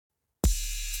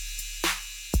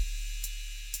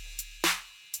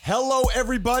Hello,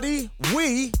 everybody.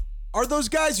 We are those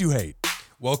guys you hate.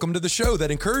 Welcome to the show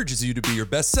that encourages you to be your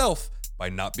best self by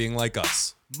not being like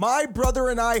us. My brother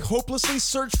and I hopelessly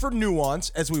search for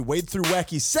nuance as we wade through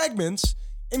wacky segments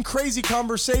and crazy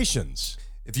conversations.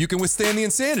 If you can withstand the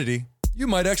insanity, you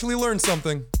might actually learn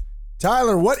something.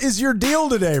 Tyler, what is your deal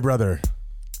today, brother?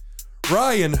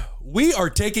 Ryan, we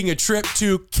are taking a trip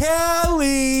to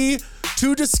Cali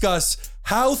to discuss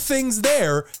how things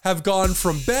there have gone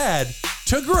from bad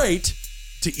to great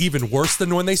to even worse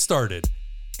than when they started,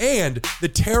 and the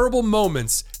terrible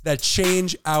moments that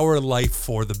change our life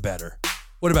for the better.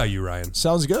 What about you, Ryan?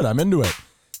 Sounds good. I'm into it.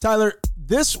 Tyler,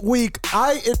 this week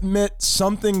I admit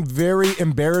something very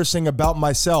embarrassing about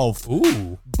myself,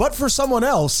 Ooh. but for someone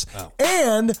else,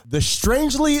 and the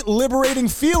strangely liberating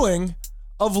feeling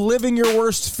of living your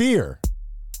worst fear.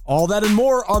 All that and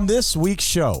more on this week's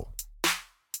show.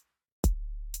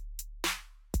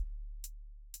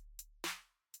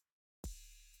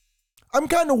 I'm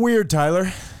kind of weird,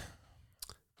 Tyler.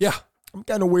 Yeah. I'm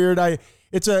kind of weird.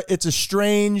 It's a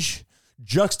strange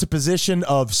juxtaposition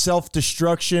of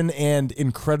self-destruction and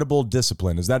incredible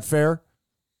discipline. Is that fair?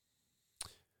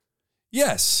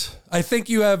 Yes. I think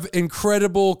you have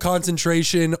incredible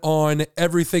concentration on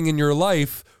everything in your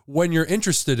life when you're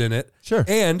interested in it. Sure.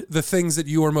 And the things that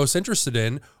you are most interested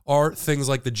in are things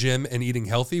like the gym and eating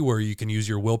healthy, where you can use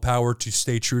your willpower to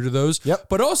stay true to those. Yep.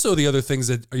 But also the other things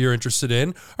that you're interested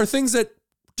in are things that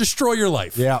destroy your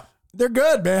life. Yeah. They're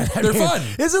good, man. They're fun.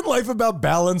 Isn't life about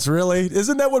balance, really?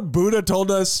 Isn't that what Buddha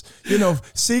told us?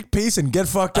 Seek peace and get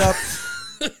fucked up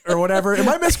or whatever. Am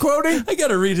I misquoting? I got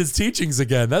to read his teachings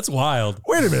again. That's wild.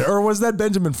 Wait a minute. Or was that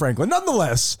Benjamin Franklin?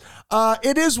 Nonetheless,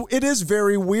 it is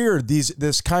very weird.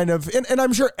 This kind of, and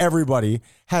I'm sure everybody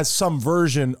has some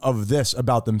version of this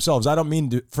about themselves. I don't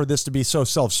mean for this to be so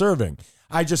self-serving.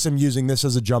 I just am using this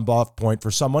as a jump off point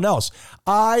for someone else.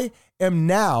 I am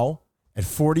now at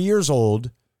 40 years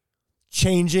old,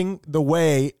 changing the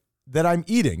way that I'm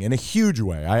eating in a huge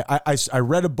way. I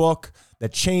read a book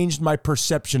that changed my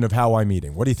perception of how I'm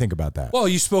eating. What do you think about that? Well,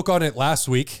 you spoke on it last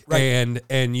week, right,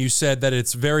 and you said that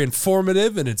it's very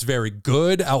informative and it's very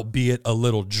good, albeit a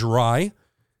little dry,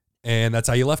 and that's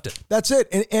how you left it. That's it.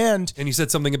 And you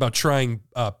said something about trying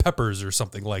peppers or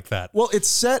something like that. Well, it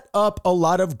set up a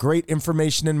lot of great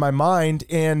information in my mind,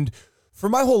 and for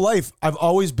my whole life, I've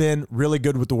always been really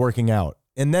good with the working out.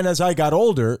 And then as I got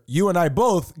older, you and I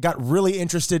both got really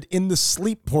interested in the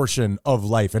sleep portion of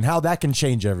life and how that can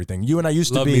change everything. You and I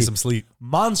used to be some sleep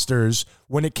monsters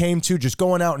when it came to just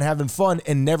going out and having fun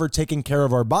and never taking care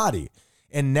of our body.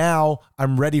 And now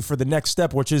I'm ready for the next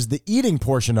step, which is the eating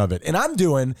portion of it. And I'm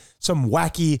doing some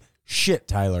wacky shit,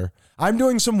 Tyler. I'm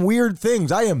doing some weird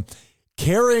things. I am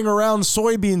carrying around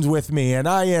soybeans with me, and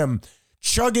I am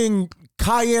chugging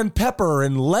cayenne pepper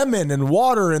and lemon and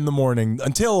water in the morning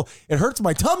until it hurts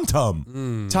my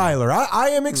tum-tum. Tyler, I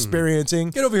am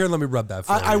experiencing... Get over here and let me rub that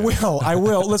for you. I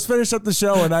will. Let's finish up the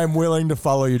show, and I'm willing to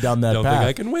follow you down that path. Don't think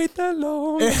I can wait that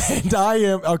long. And I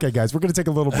am... Okay, guys, we're going to take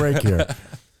a little break here.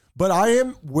 But I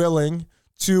am willing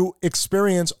to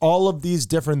experience all of these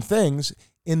different things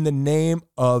in the name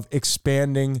of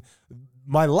expanding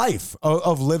my life,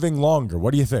 of living longer.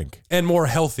 What do you think? And more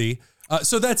healthy.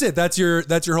 So that's it. That's your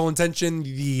whole intention.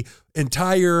 The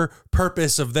entire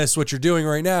purpose of this, what you're doing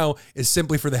right now, is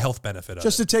simply for the health benefit of it.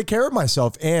 Just to take care of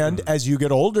myself. And as you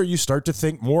get older, you start to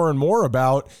think more and more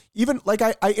about, even like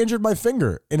I injured my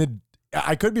finger. And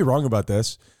I could be wrong about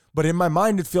this, but in my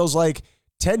mind, it feels like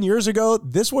 10 years ago,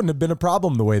 this wouldn't have been a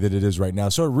problem the way that it is right now.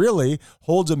 So it really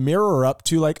holds a mirror up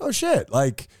to like, oh shit,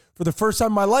 like for the first time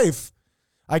in my life,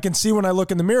 I can see when I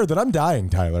look in the mirror that I'm dying,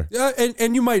 Tyler. Yeah,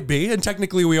 and you might be, and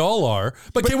technically we all are.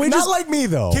 But can we not just, like me,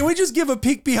 though. Can we just give a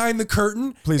peek behind the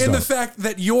curtain? Please in don't. the fact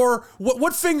that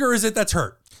what finger is it that's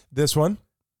hurt? This one.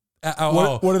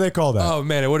 What do they call that? Oh,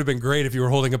 man, it would have been great if you were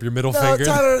holding up your middle finger.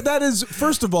 Tyler, that is,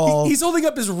 first of all... He's holding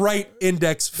up his right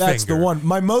index finger. That's the one.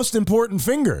 My most important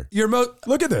finger.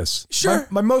 Look at this. Sure.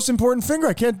 My most important finger.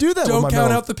 I can't do that with my Don't count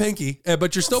middle. out the pinky,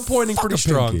 but you're still pointing pretty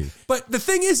strong. Pinky. But the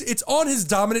thing is, it's on his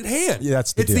dominant hand. Yeah,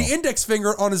 that's the deal. It's the index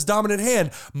finger on his dominant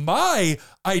hand. My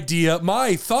idea,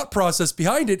 my thought process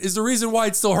behind it is the reason why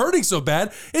it's still hurting so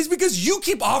bad is because you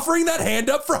keep offering that hand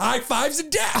up for high fives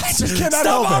and dabs. I just cannot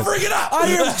Stop help offering it up. I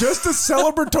am just just a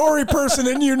celebratory person,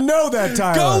 and you know that,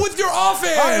 Tyler. Go with your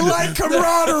offhand. I like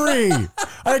camaraderie.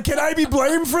 Can I be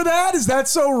blamed for that? Is that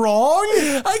so wrong?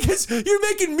 I guess you're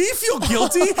making me feel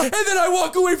guilty, and then I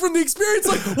walk away from the experience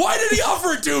like, why did he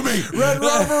offer it to me? Red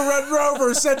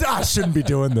Rover said, I shouldn't be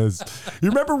doing this. You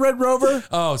remember Red Rover?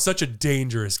 Oh, such a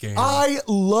dangerous game. I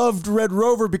loved Red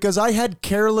Rover because I had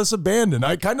careless abandon.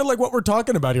 I kind of like what we're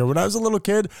talking about here. When I was a little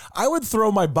kid, I would throw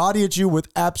my body at you with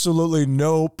absolutely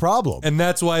no problem. And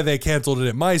that's why they canceled it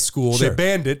at my school. Sure. They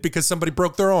banned it because somebody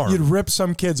broke their arm. You'd rip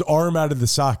some kid's arm out of the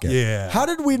socket. Yeah. How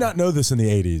did we not know this in the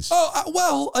 80s?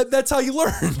 Oh, that's how you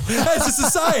learn. As a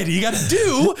society, you got to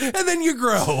do, and then you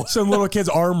grow. Some little kid's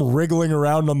arm wriggling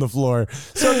around on the floor.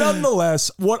 So nonetheless,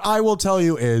 what I will tell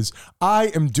you is I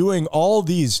am doing all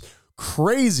these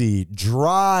crazy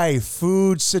dry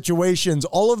food situations,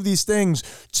 all of these things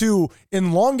to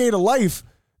elongate a life.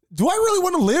 Do I really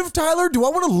want to live, Tyler? Do I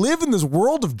want to live in this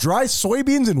world of dry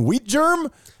soybeans and wheat germ?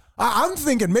 I'm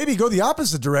thinking maybe go the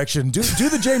opposite direction. Do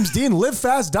the James Dean, live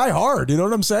fast, die hard. You know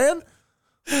what I'm saying?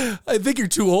 I think you're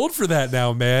too old for that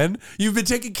now, man. You've been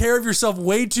taking care of yourself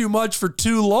way too much for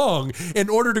too long. In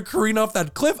order to careen off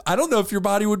that cliff, I don't know if your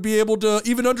body would be able to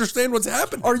even understand what's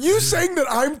happening. Are you saying that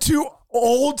I'm too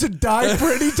old to die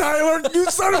pretty, Tyler? You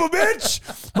son of a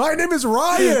bitch. My name is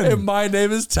Ryan. And my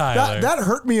name is Tyler. That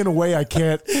hurt me in a way I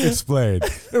can't explain.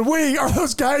 And we are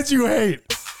those guys you hate.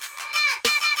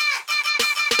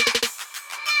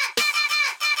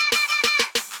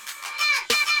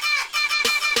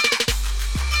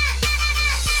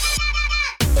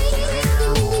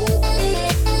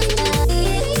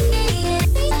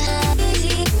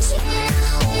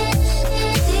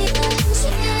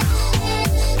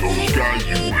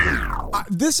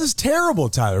 This is terrible,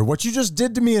 Tyler. What you just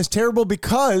did to me is terrible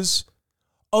because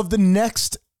of the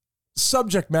next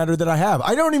subject matter that I have.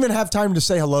 I don't even have time to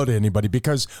say hello to anybody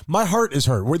because my heart is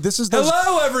hurt.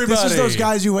 Hello, everybody. This is those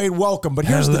guys you hate. Welcome. But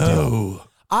here's the deal.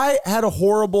 I had a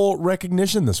horrible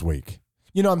recognition this week.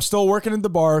 You know, I'm still working at the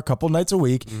bar a couple nights a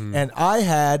week, and I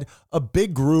had a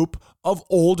big group of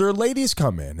older ladies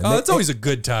come in. And it's always a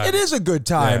good time. It is a good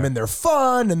time, and they're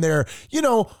fun, and they're, you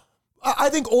know,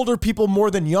 I think older people more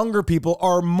than younger people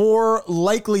are more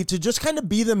likely to just kind of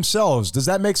be themselves. Does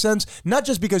that make sense? Not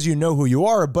just because you know who you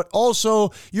are, but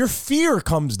also your fear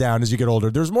comes down as you get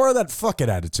older. There's more of that fuck it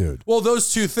attitude. Well,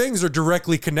 those two things are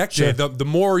directly connected. Sure. The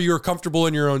more you're comfortable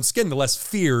in your own skin, the less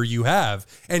fear you have.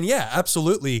 And yeah,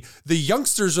 absolutely. The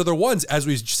youngsters are the ones, as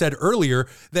we said earlier,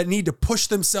 that need to push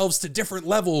themselves to different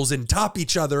levels and top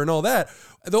each other and all that.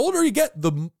 The older you get,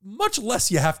 the much less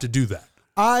you have to do that.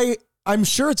 I'm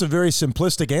sure it's a very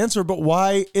simplistic answer, but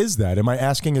why is that? Am I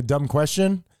asking a dumb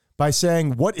question by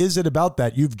saying, what is it about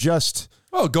that you've just...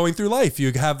 Well, going through life,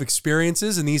 you have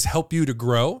experiences and these help you to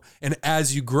grow. And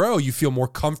as you grow, you feel more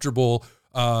comfortable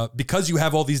because you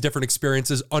have all these different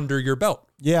experiences under your belt.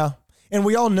 Yeah. And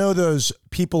we all know those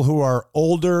people who are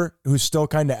older, who still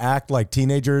kind of act like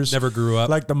teenagers. Never grew up.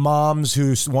 Like the moms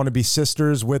who want to be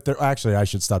sisters with their... Actually, I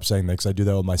should stop saying that because I do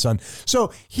that with my son.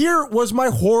 So here was my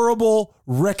horrible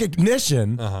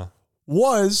recognition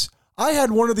was I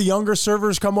had one of the younger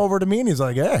servers come over to me and he's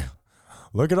like, hey,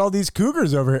 look at all these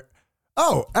cougars over here.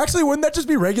 Oh, actually, wouldn't that just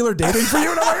be regular dating for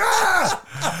you? And I'm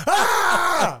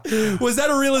like, Was that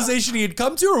a realization he had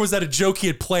come to, or was that a joke he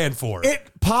had planned for? It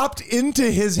popped into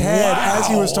his head as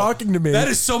he was talking to me. That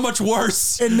is so much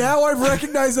worse. And now I've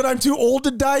recognized that I'm too old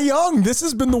to die young. This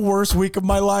has been the worst week of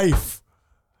my life.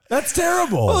 That's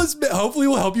terrible. Well, hopefully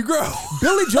will help you grow.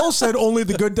 Billy Joel said only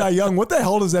the good die young. What the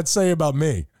hell does that say about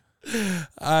me?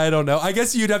 I don't know. I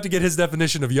guess you'd have to get his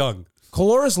definition of young.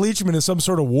 Cloris Leachman is some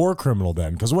sort of war criminal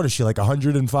then, because what is she, like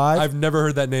 105? I've never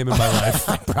heard that name in my life.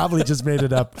 I probably just made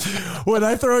it up. When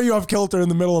I throw you off kilter in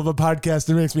the middle of a podcast,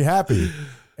 it makes me happy.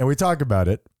 And we talk about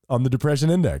it on the Depression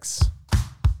Index.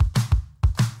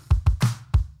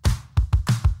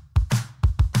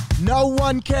 No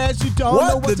one cares, you don't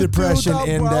know What the Depression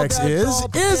Index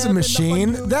is a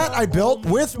machine that I built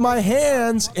with my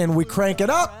hands, and we crank it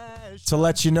up to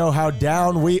let you know how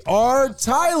down we are.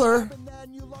 Tyler,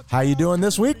 how you doing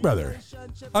this week, brother?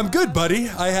 I'm good, buddy.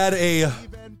 I had a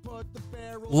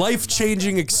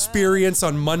life-changing experience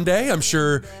on Monday. I'm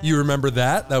sure you remember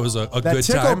that. That was a good time. That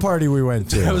tickle party we went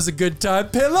to. That was a good time.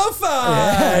 Pillow fight.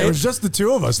 Yeah, it was just the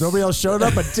two of us. Nobody else showed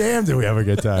up, but damn, did we have a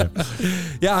good time.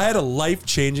 Yeah, I had a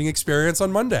life-changing experience on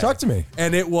Monday. Talk to me.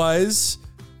 And it was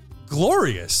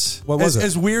glorious. What was it?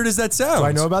 As weird as that sounds. Do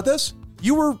I know about this?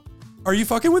 Are you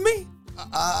fucking with me?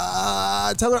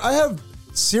 Tyler, I have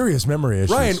serious memory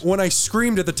issues. Ryan, when I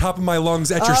screamed at the top of my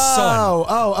lungs at your son.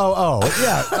 Oh.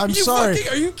 Yeah, I'm sorry.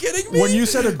 Are you kidding me? When you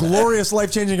said a glorious,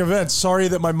 life-changing event, sorry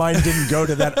that my mind didn't go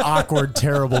to that awkward,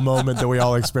 terrible moment that we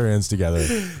all experienced together.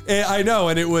 I know,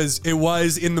 and it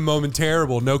was in the moment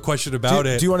terrible, no question about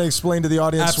it. Do you want to explain to the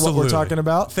audience what we're talking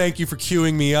about? Thank you for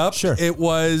queuing me up. Sure. It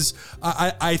was,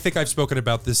 I think I've spoken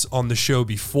about this on the show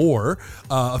before.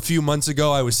 A few months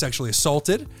ago, I was sexually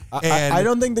assaulted. And I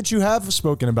don't think that you have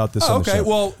spoken about this on the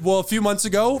show. Well, a few months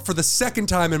ago, for the second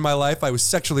time in my life, I was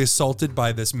sexually assaulted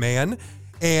by this man.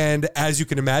 And as you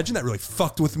can imagine, that really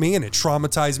fucked with me and it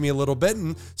traumatized me a little bit.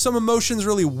 And some emotions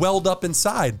really welled up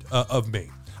inside of me.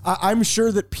 I'm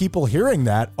sure that people hearing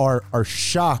that are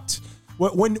shocked.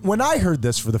 When I heard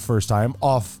this for the first time,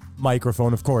 off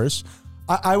microphone, of course,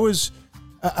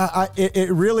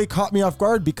 it really caught me off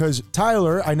guard because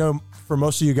Tyler, I know for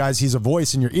most of you guys, he's a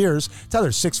voice in your ears.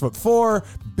 Tyler's 6'4",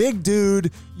 big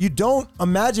dude. You don't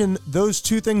imagine those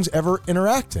two things ever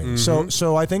interacting.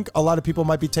 So I think a lot of people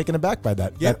might be taken aback by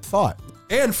that thought.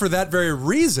 And for that very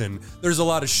reason, there's a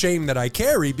lot of shame that I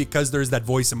carry because there's that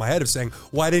voice in my head of saying,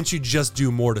 why didn't you just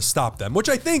do more to stop them? Which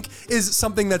I think is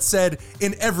something that's said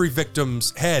in every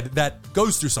victim's head that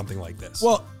goes through something like this.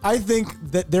 Well, I think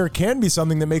that there can be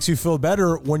something that makes you feel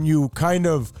better when you kind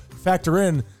of factor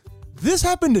in, this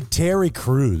happened to Terry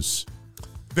Crews.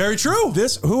 Very true.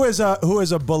 Who is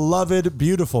a beloved,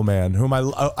 beautiful man whom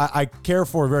I care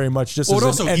for very much just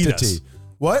as an entity.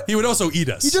 What? He would also eat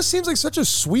us. He just seems like such a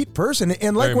sweet person.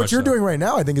 And like Very what much you're so. doing right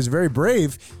now, I think is very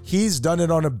brave. He's done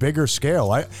it on a bigger scale.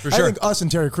 I sure. think us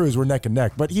and Terry Crews were neck and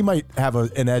neck, but he might have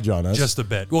an edge on us. Just a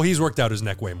bit. Well, he's worked out his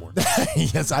neck way more.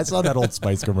 Yes, I saw that Old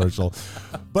Spice commercial.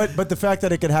 But the fact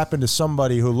that it could happen to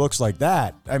somebody who looks like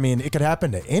that, I mean, it could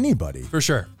happen to anybody. For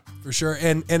sure.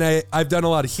 And I've done a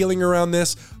lot of healing around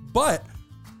this, but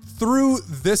through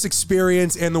this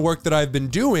experience and the work that I've been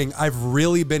doing, I've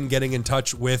really been getting in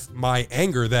touch with my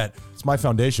anger that, It's my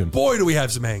foundation. boy, do we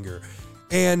have some anger.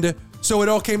 And so it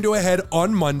all came to a head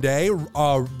on Monday.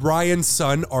 Ryan's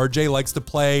son, RJ, likes to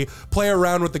play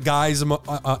around with the guys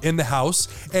in the house.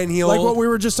 And he'll... Like what we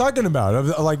were just talking about,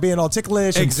 of like being all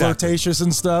ticklish and Exactly. flirtatious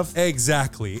and stuff.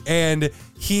 Exactly. And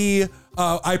he...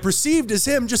 I perceived as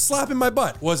him just slapping my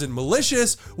butt. Wasn't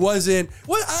malicious. I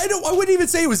wouldn't even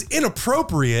say it was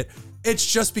inappropriate. It's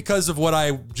just because of what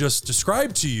I just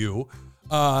described to you.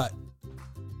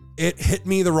 It hit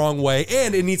me the wrong way.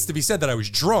 And it needs to be said that I was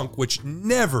drunk, which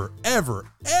never,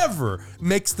 ever, ever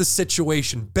makes the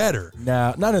situation better.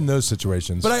 Nah, not in those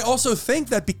situations. But I also think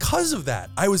that because of that,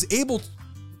 I was able,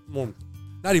 well,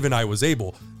 not even I was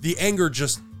able, the anger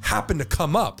just happened to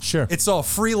come up. Sure. It saw a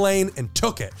free lane and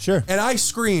took it. Sure. And I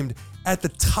screamed at the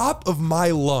top of my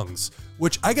lungs,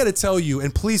 which I got to tell you,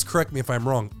 and please correct me if I'm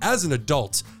wrong, as an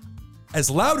adult,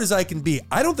 as loud as I can be,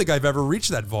 I don't think I've ever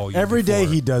reached that volume Every before. day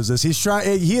he does this. He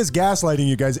is gaslighting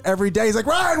you guys every day. He's like,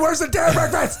 Ryan, where's the damn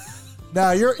breakfast?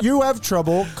 Now you have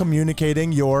trouble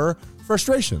communicating your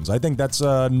frustrations. I think that's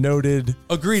a noted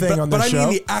Agreed, thing on but the I show.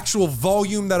 mean the actual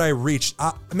volume that I reached.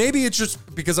 Maybe it's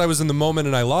just because I was in the moment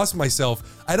and I lost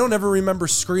myself. I don't ever remember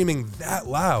screaming that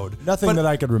loud. Nothing that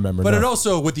I could remember. But no. it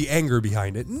also with the anger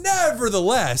behind it.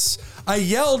 Nevertheless, I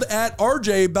yelled at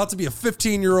RJ, about to be a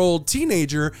 15-year-old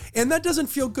teenager, and that doesn't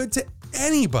feel good to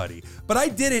anybody. But I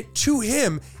did it to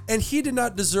him, and he did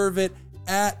not deserve it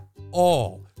at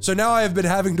all. So now I have been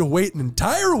having to wait an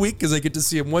entire week, because I get to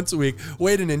see him once a week,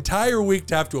 wait an entire week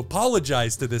to have to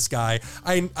apologize to this guy.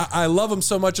 I love him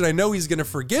so much, and I know he's going to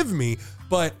forgive me,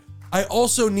 but I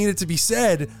also need it to be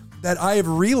said that I have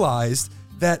realized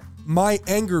that my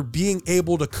anger being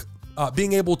able to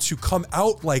come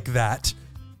out like that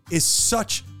is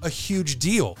such a huge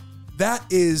deal. That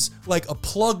is like a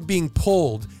plug being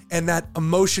pulled and that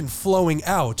emotion flowing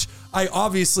out. I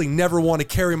obviously never want to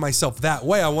carry myself that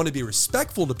way. I want to be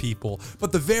respectful to people,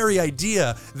 but the very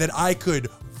idea that I could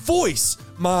voice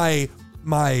my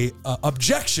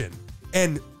objection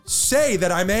and say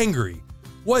that I'm angry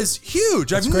was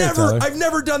huge. That's great, Tyler. I've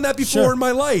never done that before Sure. in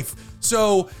my life.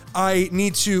 So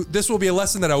this will be a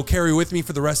lesson that I will carry with me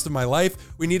for the rest of my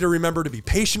life. We need to remember to be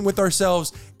patient with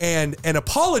ourselves and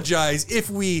apologize if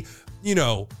we,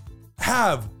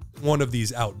 have one of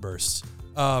these outbursts.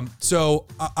 So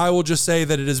I will just say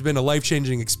that it has been a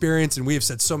life-changing experience, and we have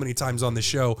said so many times on the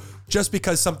show, just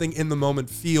because something in the moment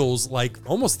feels like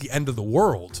almost the end of the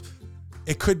world,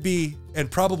 it could be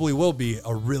and probably will be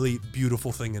a really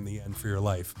beautiful thing in the end for your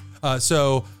life.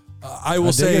 I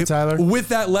will say, Tyler. with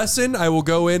that lesson, I will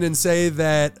go in and say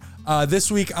that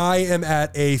this week I am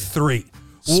at a 3.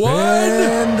 Spin 1, 2,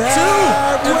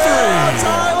 that and wheel, 3.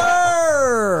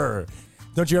 Tyler!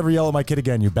 Don't you ever yell at my kid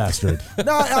again, you bastard.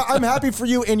 No, I'm happy for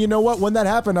you. And you know what? When that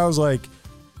happened, I was like,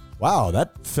 wow,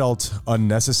 that felt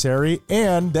unnecessary.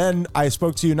 And then I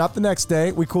spoke to you not the next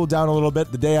day. We cooled down a little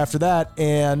bit the day after that.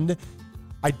 And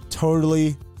I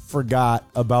totally forgot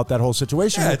about that whole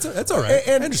situation. Yeah, that's all right.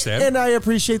 I understand. And I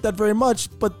appreciate that very much,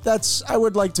 but I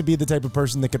would like to be the type of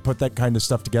person that could put that kind of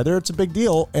stuff together. It's a big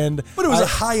deal. But it was a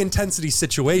high intensity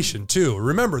situation too.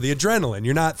 Remember the adrenaline.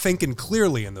 You're not thinking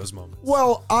clearly in those moments.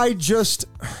 Well,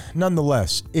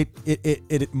 nonetheless,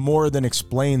 it more than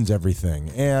explains everything.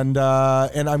 And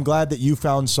I'm glad that you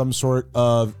found some sort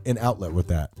of an outlet with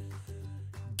that.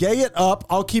 Gay it up.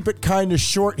 I'll keep it kind of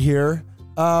short here.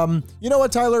 You know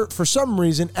what, Tyler? For some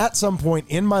reason, at some point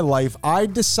in my life, I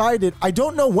decided, I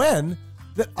don't know when,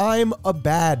 that I'm a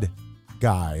bad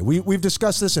guy. We've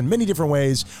discussed this in many different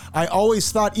ways. I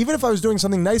always thought, even if I was doing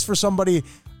something nice for somebody,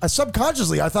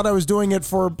 subconsciously, I thought I was doing it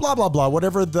for blah, blah, blah,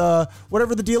 whatever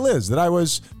the deal is, that I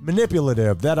was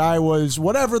manipulative, that I was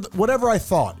whatever I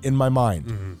thought in my mind.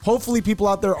 Mm-hmm. Hopefully people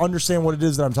out there understand what it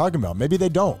is that I'm talking about. Maybe they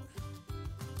don't.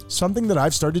 Something that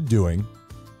I've started doing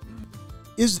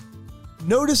is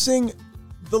noticing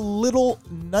the little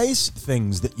nice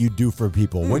things that you do for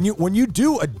people. When you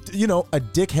do a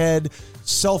dickhead,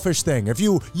 selfish thing. If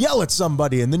you yell at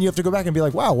somebody and then you have to go back and be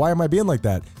like, wow, why am I being like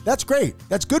that? That's great.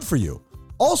 That's good for you.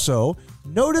 Also,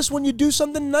 notice when you do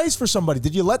something nice for somebody.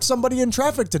 Did you let somebody in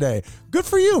traffic today? Good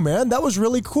for you, man. That was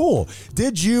really cool.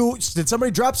 Did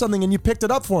somebody drop something and you picked it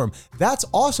up for them? That's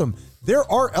awesome. There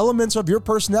are elements of your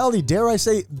personality, dare I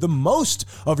say, the most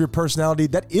of your personality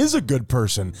that is a good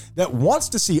person, that wants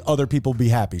to see other people be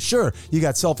happy. Sure, you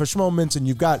got selfish moments and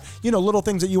you've got, little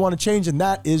things that you want to change, and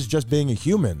that is just being a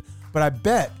human. But I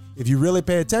bet if you really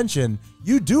pay attention,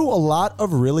 you do a lot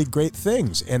of really great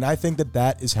things. And I think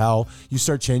that is how you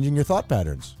start changing your thought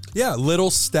patterns. Yeah, little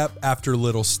step after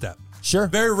little step. Sure.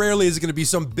 Very rarely is it going to be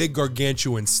some big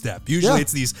gargantuan step. Usually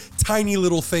it's these tiny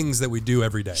little things that we do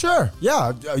every day. Sure.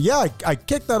 Yeah. I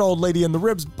kicked that old lady in the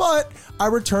ribs, but I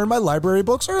returned my library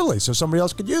books early so somebody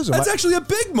else could use them. That's actually a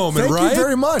big moment, right? Thank you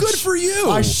very much. Good for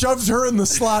you. I shoved her in the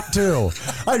slot too.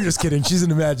 I'm just kidding. She's an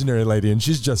imaginary lady and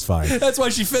she's just fine. That's why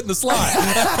she fit in the slot.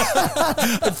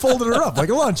 I folded her up like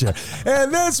a luncheon.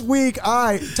 And this week,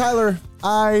 Tyler,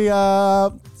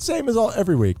 same as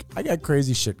every week. I got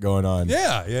crazy shit going on.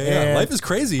 Yeah. Life is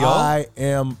crazy, y'all. I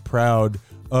am proud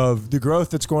of the growth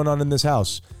that's going on in this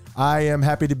house. I am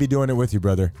happy to be doing it with you,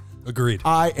 brother. Agreed.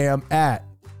 I am at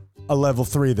a level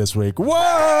 3 this week. One, 2, 3.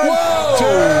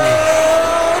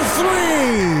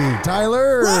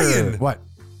 Tyler. Ryan. What?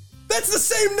 That's the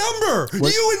same number.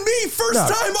 What? You and me, first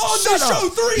time on the show,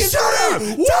 3 and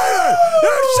 3.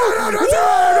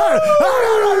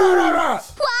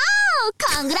 Wow,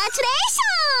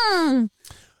 congratulations.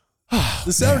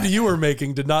 The sound you were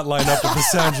making did not line up with the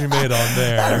sound you made on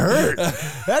there. That hurt.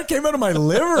 That came out of my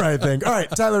liver, I think. All right,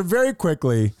 Tyler, very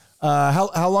quickly.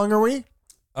 How long are we?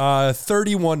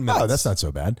 31 minutes. Oh, that's not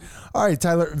so bad. All right,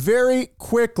 Tyler, very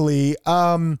quickly.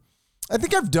 I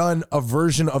think I've done a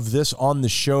version of this on the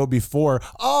show before.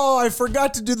 Oh, I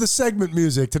forgot to do the segment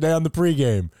music today on the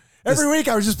pregame. Every week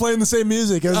I was just playing the same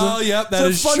music. Yep, that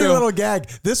is funny true. Little gag.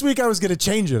 This week I was going to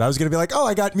change it. I was going to be like, oh,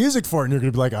 I got music for it. And you're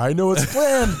going to be like, I know what's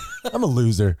planned. I'm a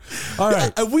loser. All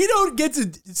right. We don't get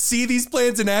to see these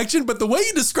plans in action, but the way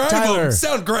you describe them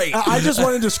sound great. I just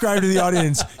want to describe to the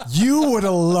audience, you would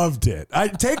have loved it. I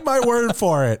take my word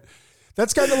for it.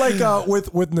 That's kind of like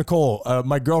with Nicole.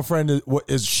 My girlfriend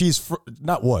she's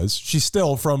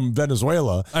still from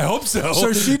Venezuela. I hope so.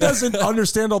 So she doesn't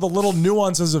understand all the little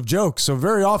nuances of jokes. So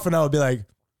very often I would be like,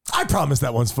 I promise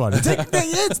that one's funny.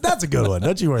 That's a good one.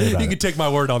 Don't you worry about it. You can take my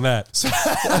word on that.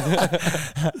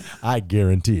 I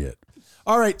guarantee it.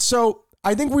 All right. So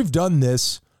I think we've done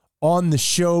this on the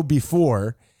show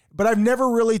before, but I've never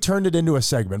really turned it into a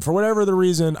segment. For whatever the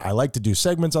reason, I like to do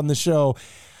segments on the show.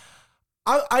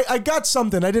 I got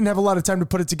something. I didn't have a lot of time to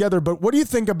put it together, but what do you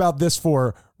think about this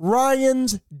for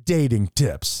Ryan's dating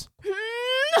tips?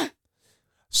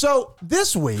 So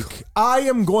this week, I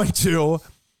am going to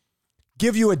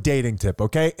give you a dating tip,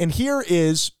 okay? And here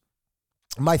is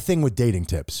my thing with dating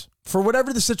tips. For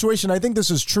whatever the situation, I think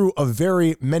this is true of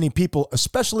very many people,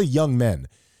 especially young men.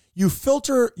 You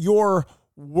filter your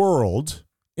world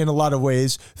in a lot of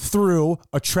ways through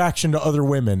attraction to other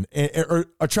women or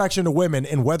attraction to women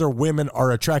and whether women are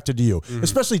attracted to you,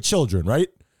 especially children, right?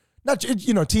 Not,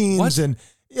 teens. What? And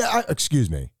excuse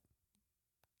me.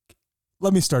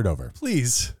 Let me start over.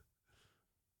 Please.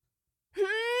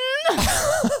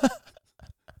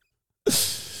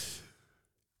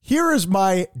 Here is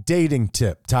my dating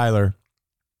tip, Tyler.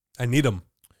 I need them.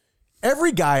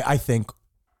 Every guy, I think,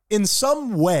 in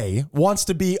some way wants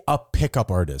to be a pickup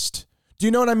artist. Do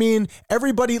you know what I mean?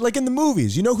 Everybody, like in the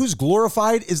movies, you know who's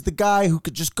glorified is the guy who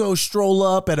could just go stroll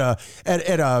up at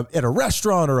a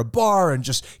restaurant or a bar and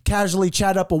just casually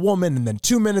chat up a woman, and then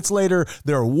 2 minutes later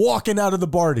they're walking out of the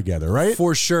bar together, right?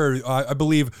 For sure. I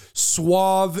believe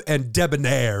suave and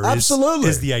debonair Absolutely.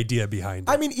 is the idea behind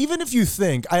it. I mean, even if you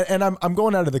think, and I'm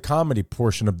going out of the comedy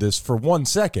portion of this for 1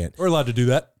 second. We're allowed to do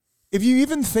that. If you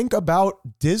even think about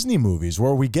Disney movies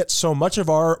where we get so much of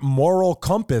our moral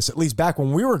compass, at least back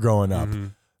when we were growing up,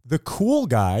 the cool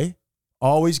guy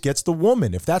always gets the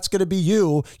woman. If that's going to be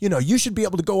you, you should be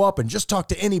able to go up and just talk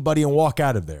to anybody and walk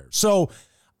out of there. So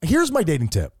here's my dating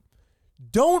tip.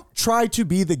 Don't try to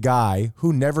be the guy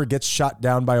who never gets shot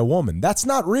down by a woman. That's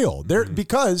not real.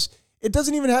 Because it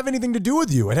doesn't even have anything to do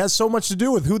with you. It has so much to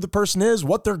do with who the person is,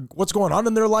 what's going on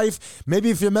in their life. Maybe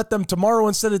if you met them tomorrow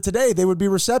instead of today, they would be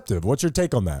receptive. What's your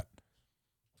take on that?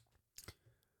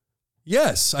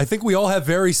 Yes, I think we all have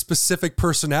very specific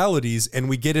personalities, and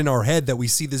we get in our head that we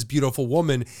see this beautiful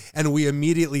woman, and we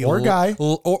immediately or guy,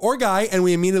 and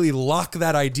we immediately lock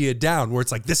that idea down. Where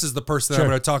it's like, this is the person that I'm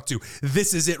going to talk to.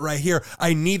 This is it right here.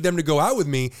 I need them to go out with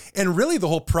me. And really, the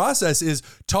whole process is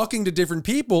talking to different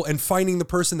people and finding the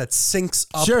person that syncs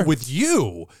up with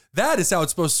you. That is how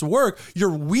it's supposed to work.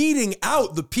 You're weeding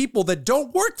out the people that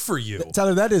don't work for you.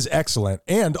 Tyler, that is excellent.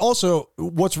 And also,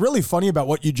 what's really funny about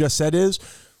what you just said is,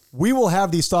 we will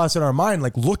have these thoughts in our mind,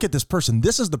 like, look at this person.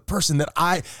 This is the person that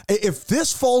if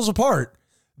this falls apart,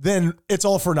 then it's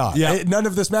all for naught. Yeah. None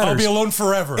of this matters. I'll be alone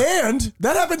forever. And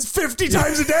that happens 50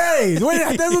 times a day.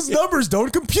 Wait, those numbers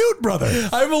don't compute, brother.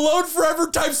 I'm alone forever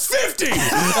times 50.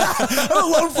 I'm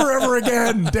alone forever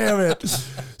again. Damn it.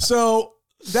 So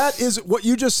that is what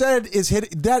you just said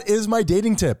that is my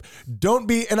dating tip. Don't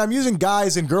be, and I'm using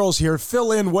guys and girls here,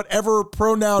 fill in whatever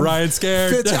pronoun Ryan's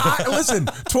scared. fits. Listen,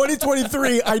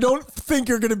 2023, I don't think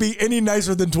you're going to be any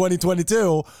nicer than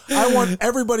 2022. I want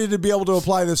everybody to be able to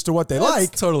apply this to what they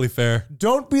like. Totally fair.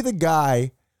 Don't be the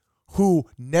guy who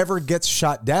never gets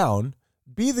shot down.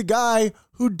 Be the guy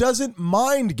who doesn't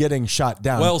mind getting shot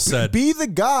down. Well said. Be the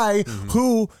guy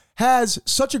who has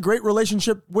such a great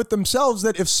relationship with themselves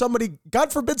that if somebody,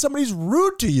 God forbid, somebody's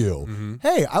rude to you,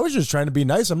 hey, I was just trying to be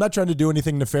nice. I'm not trying to do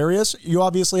anything nefarious. You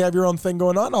obviously have your own thing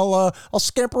going on. I'll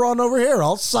scamper on over here.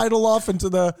 I'll sidle off into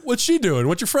the. What's she doing?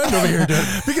 What's your friend over here doing?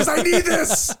 Because I need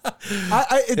this.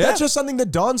 That's just something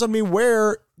that dawns on me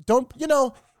where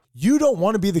you don't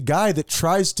want to be the guy that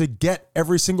tries to get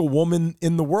every single woman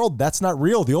in the world. That's not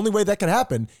real. The only way that can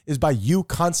happen is by you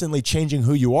constantly changing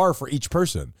who you are for each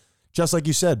person. Just like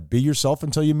you said, be yourself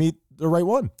until you meet the right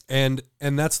one. And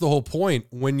that's the whole point.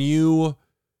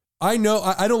 I know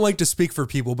I don't like to speak for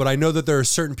people, but I know that there are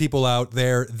certain people out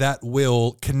there that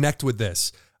will connect with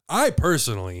this. I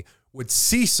personally would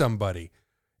see somebody.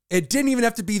 It didn't even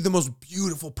have to be the most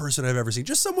beautiful person I've ever seen.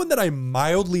 Just someone that I'm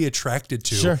mildly attracted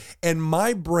to. Sure. And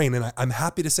my brain, and I'm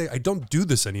happy to say I don't do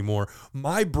this anymore,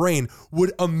 my brain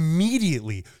would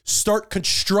immediately start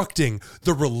constructing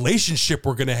the relationship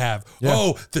we're going to have. Yeah.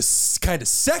 Oh, the kind of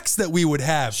sex that we would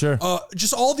have. Sure.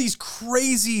 Just all these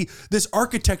crazy, this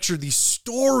architecture, these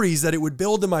stories that it would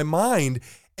build in my mind.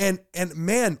 And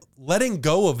man, letting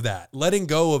go of that, letting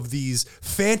go of these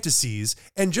fantasies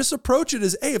and just approach it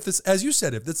as, hey, if this, as you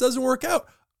said, if this doesn't work out,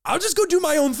 I'll just go do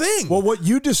my own thing. Well, what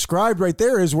you described right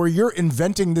there is where you're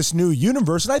inventing this new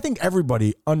universe. And I think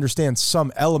everybody understands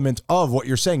some element of what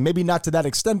you're saying. Maybe not to that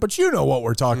extent, but you know what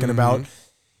we're talking about.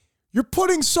 You're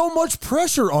putting so much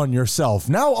pressure on yourself.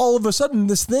 Now, all of a sudden,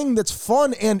 this thing that's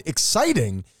fun and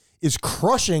exciting is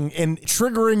crushing and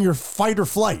triggering your fight or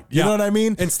flight. You know what I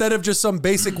mean? Instead of just some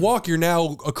basic walk, you're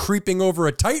now creeping over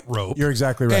a tightrope. You're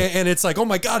exactly right. And it's like, oh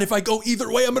my God, if I go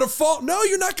either way, I'm going to fall. No,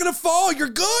 you're not going to fall. You're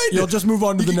good. You'll just move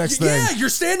on to the next thing. Yeah, you're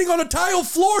standing on a tile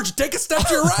floor. Just take a step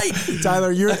to your right.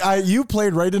 Tyler, you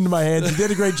played right into my hands. You did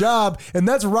a great job. And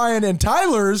that's Ryan and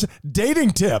Tyler's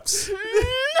dating tips.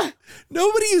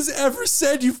 Nobody has ever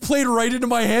said you've played right into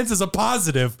my hands as a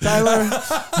positive. Tyler,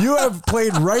 you have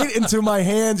played right into my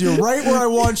hands. You're right where I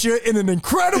want you in an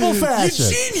incredible fashion.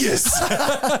 You genius.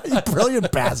 You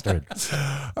brilliant bastard.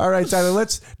 All right, Tyler,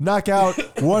 let's knock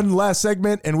out one last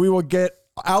segment and we will get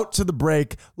out to the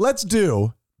break. Let's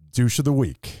do Douche of the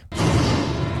Week.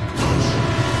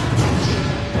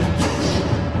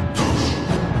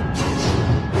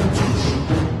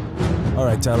 All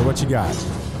right, Tyler, what you got?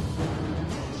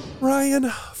 Ryan,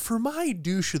 for my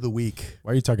douche of the week.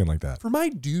 Why are you talking like that? For my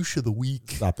douche of the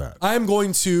week. Stop that. I'm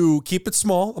going to keep it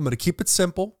small. I'm going to keep it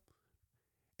simple.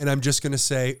 And I'm just going to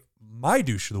say my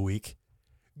douche of the week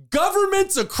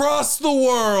Governments across the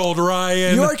world,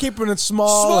 Ryan. You are keeping it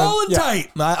small. Small and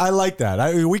tight. I like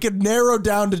that. We could narrow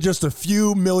down to just a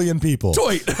few million people.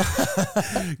 Toit.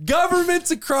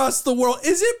 Governments across the world.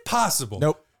 Is it possible?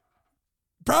 Nope.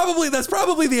 That's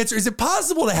probably the answer. Is it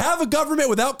possible to have a government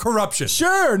without corruption?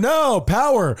 Sure, no,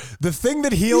 power. The thing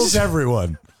that heals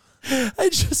everyone.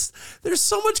 There's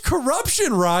so much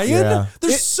corruption, Ryan. Yeah.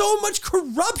 There's so much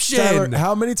corruption. Tyler,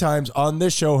 how many times on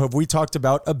this show have we talked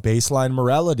about a baseline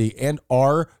morality, and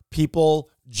are people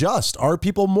just? Are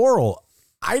people moral?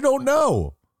 I don't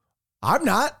know. I'm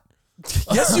not.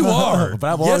 Yes, you are.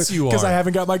 Yes, you are. Because I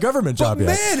haven't got my government job yet.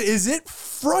 Man, is it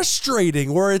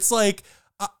frustrating where it's like,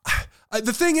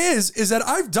 the thing is that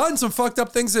I've done some fucked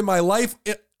up things in my life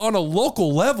on a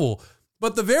local level,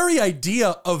 but the very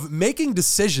idea of making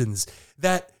decisions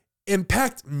that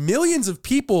impact millions of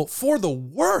people for the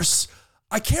worse,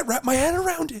 I can't wrap my head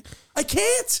around it. I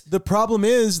can't. The problem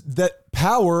is that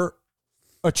power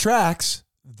attracts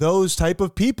those type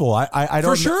of people. I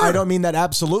don't. For sure. I don't mean that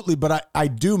absolutely, but I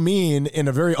do mean in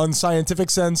a very unscientific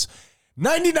sense.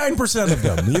 99% of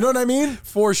them. You know what I mean?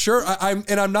 For sure.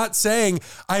 I'm not saying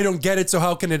I don't get it, so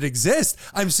how can it exist?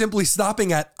 I'm simply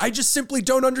stopping at, I just simply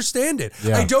don't understand it.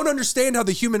 Yeah. I don't understand how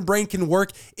the human brain can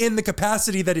work in the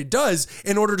capacity that it does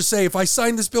in order to say, if I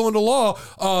sign this bill into law,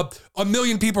 1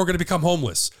 million people are going to become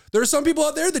homeless. There are some people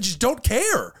out there that just don't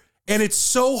care. And it's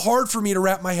so hard for me to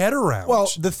wrap my head around. Well,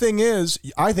 the thing is,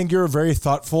 I think you're a very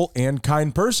thoughtful and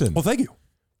kind person. Well, thank you.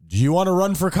 Do you want to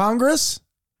run for Congress?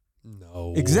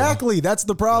 No. Exactly. That's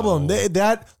the problem. No.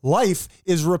 That life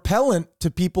is repellent to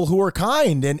people who are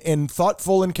kind and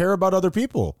thoughtful and care about other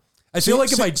people. I feel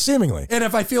like if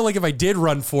I did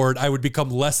run for it, I would become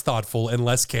less thoughtful and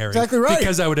less caring. Exactly right.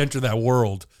 Because I would enter that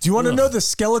world. Do you want to know the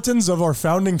skeletons of our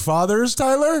founding fathers,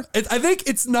 Tyler? I think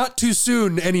it's not too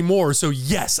soon anymore. So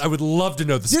yes, I would love to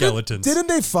know the skeletons. Didn't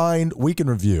they find, Week in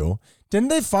Review, didn't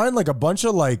they find like a bunch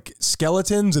of like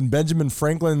skeletons in Benjamin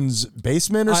Franklin's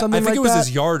basement or something like that? I think it was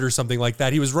his yard or something like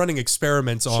that. He was running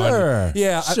experiments on. Sure.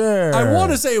 Yeah. Sure. I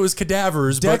want to say it was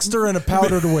cadavers. Dexter in a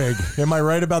powdered wig. Am I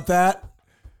right about that?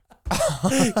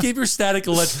 Keep your static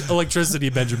electricity,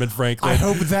 Benjamin Franklin. I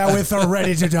hope thou are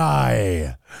ready to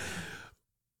die.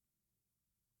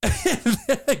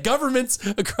 Governments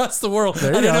across the world. I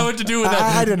go. don't know what to do with that.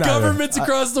 I didn't either. Governments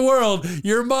across the world.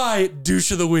 You're my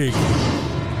douche of the week.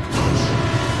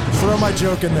 Throw my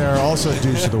joke in there. Also,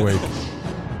 douche of the week.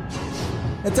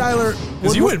 And Tyler,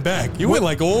 Because you went back. You went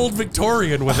like old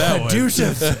Victorian with that one.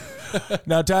 doucheth.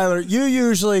 Now, Tyler, you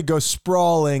usually go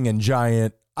sprawling and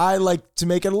giant. I like to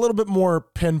make it a little bit more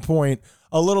pinpoint,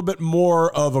 a little bit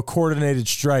more of a coordinated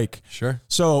strike. Sure.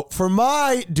 So for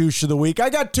my douche of the week, I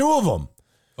got two of them.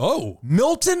 Oh.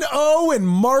 Milton O. and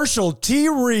Marshall T.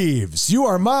 Reeves. You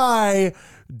are my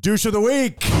douche of the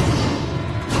week.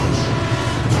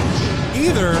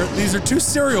 Either these are two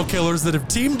serial killers that have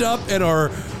teamed up and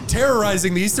are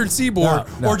terrorizing the Eastern Seaboard,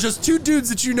 No. or just two dudes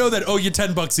that you know that owe you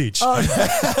 $10 each.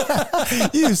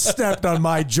 You stepped on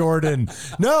my Jordan.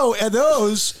 No, and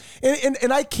those,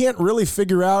 and I can't really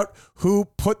figure out who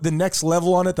put the next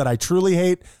level on it that I truly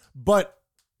hate, but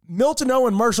Milton O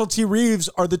and Marshall T. Reeves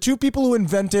are the two people who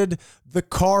invented the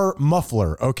car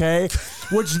muffler, okay?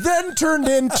 Which then turned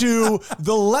into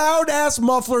the loud ass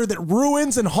muffler that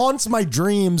ruins and haunts my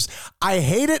dreams. I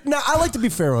hate it. Now, I like to be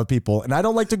fair with people, and I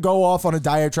don't like to go off on a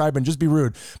diatribe and just be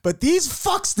rude. But these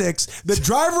fucksticks that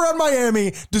drive around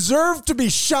Miami deserve to be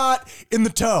shot in the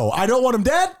toe. I don't want them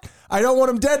dead. I don't want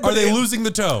them dead. Are they losing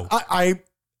the toe? I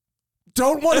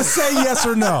don't want to say yes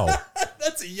or no.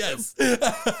 That's a yes.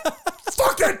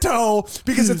 Fuck that toe,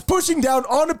 because it's pushing down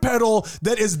on a pedal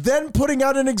that is then putting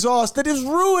out an exhaust that is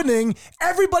ruining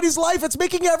everybody's life. It's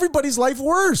making everybody's life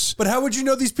worse. But how would you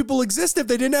know these people exist if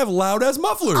they didn't have loud ass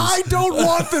mufflers? I don't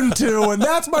want them to, and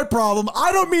that's my problem.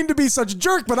 I don't mean to be such a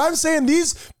jerk, but I'm saying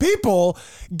these people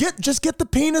just get the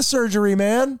penis surgery,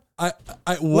 man. Wow.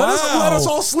 Let us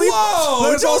all sleep. Whoa,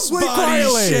 Let us all don't sleep body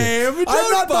quietly. shame. I'm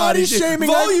Don't not body shaming.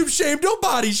 Volume shame. Don't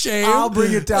body shame. I'll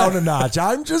bring it down a notch.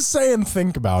 I'm just saying,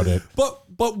 think about it.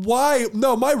 But why?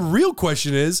 No, my real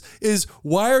question is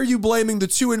why are you blaming the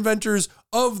two inventors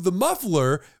of the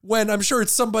muffler when I'm sure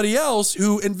it's somebody else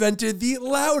who invented the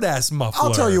loud ass muffler?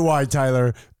 I'll tell you why,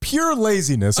 Tyler. Pure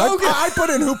laziness. Okay. I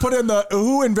put in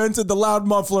who invented the loud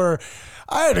muffler.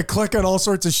 I had to click on all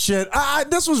sorts of shit.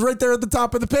 This was right there at the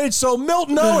top of the page. So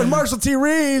Milton O and Marshall T.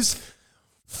 Reeves.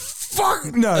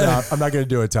 Fuck. No, I'm not going to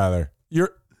do it, Tyler.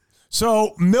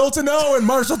 So Milton O and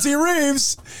Marshall T.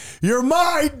 Reeves, you're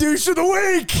my douche of the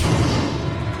week.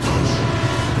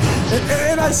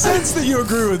 And I sense that you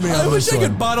agree with me on I wish this I one.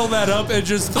 could bottle that up and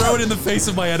just throw it in the face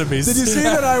of my enemies. Did you see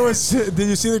that did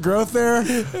you see the growth there?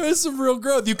 There was some real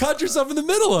growth. You caught yourself in the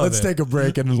middle of Let's it. take a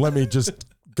break and let me just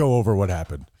go over what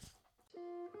happened.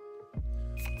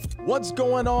 What's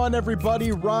going on,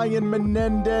 everybody? Ryan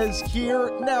Menendez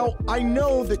here. Now, I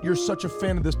know that you're such a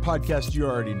fan of this podcast, you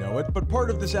already know it, but part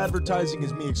of this advertising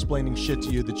is me explaining shit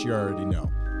to you that you already know.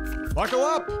 Buckle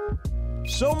up!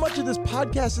 So much of this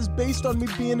podcast is based on me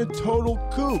being a total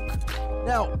kook.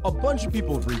 Now, a bunch of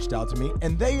people have reached out to me,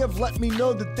 and they have let me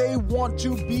know that they want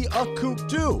to be a kook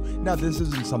too. Now, this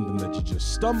isn't something that you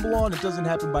just stumble on. It doesn't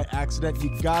happen by accident.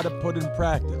 You gotta put in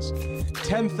practice.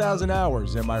 10,000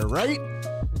 hours, am I right?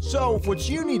 So, what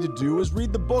you need to do is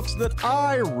read the books that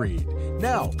I read.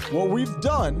 Now, what we've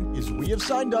done is we have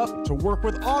signed up to work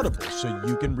with Audible so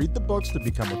you can read the books to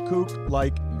become a kook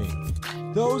like me.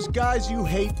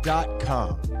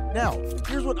 ThoseGuysYouHate.com. Now,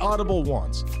 here's what Audible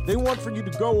wants. They want for you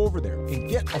to go over there and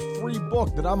get a free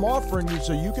book that I'm offering you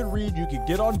so you can read, you could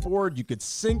get on board, you could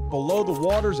sink below the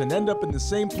waters and end up in the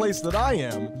same place that I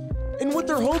am. And what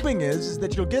they're hoping is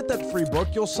that you'll get that free book,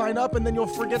 you'll sign up, and then you'll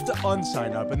forget to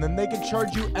unsign up, and then they can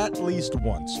charge you at least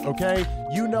once, okay?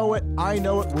 You know it, I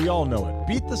know it, we all know it.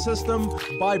 Beat the system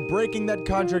by breaking that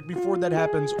contract before that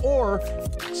happens, or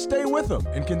stay with them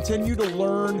and continue to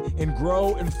learn and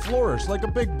grow and flourish like a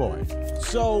big boy.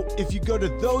 So if you go to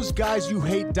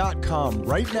ThoseGuysYouHate.com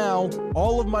right now,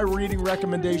 all of my reading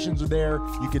recommendations are there.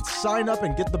 You could sign up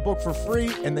and get the book for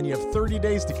free, and then you have 30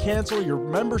 days to cancel your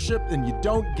membership, and you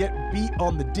don't get beat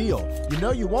on the deal. You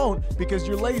know you won't because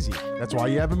you're lazy. That's why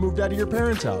you haven't moved out of your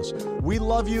parents' house. We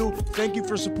love you. Thank you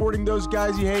for supporting Those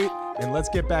Guys You Hate, and let's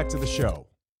get back to the show.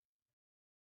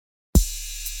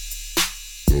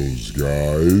 Those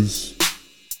guys.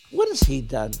 What has he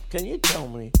done? Can you tell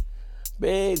me?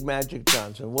 Big Magic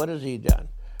Johnson, what has he done?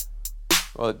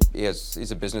 Well,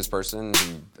 he's a business person.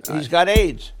 He's got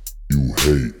AIDS. You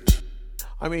hate.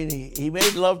 I mean, he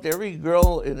made love to every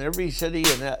girl in every city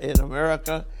in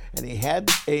America, and he had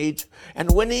AIDS.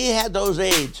 And when he had those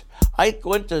AIDS, I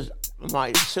went to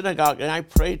my synagogue and I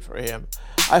prayed for him.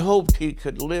 I hoped he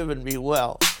could live and be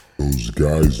well. Those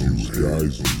guys, those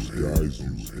guys, those guys,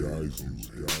 those guys, those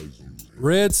guys.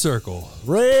 Red circle.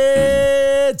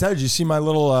 Red. Did you see my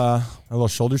little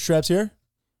shoulder straps here?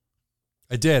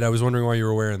 I did. I was wondering why you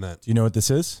were wearing that. Do you know what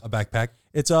this is? A backpack?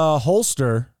 It's a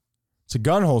holster. It's a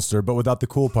gun holster, but without the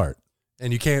cool part.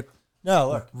 And you can't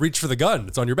reach for the gun.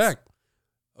 It's on your back.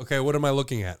 Okay, what am I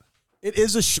looking at? It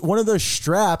is one of those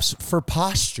straps for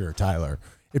posture, Tyler.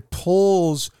 It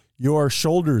pulls your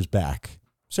shoulders back.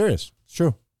 Serious. It's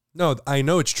true. No, I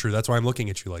know it's true. That's why I'm looking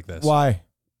at you like this. Why?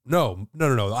 No.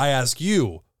 I ask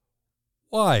you.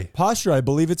 Why? Posture, I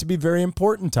believe it to be very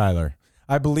important, Tyler.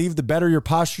 I believe the better your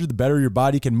posture, the better your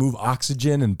body can move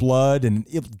oxygen and blood and,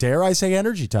 dare I say,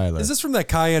 energy, Tyler. Is this from that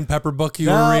cayenne pepper book you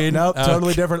were reading? No,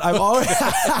 totally different. I've always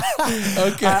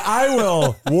Okay. I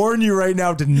will warn you right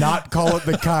now to not call it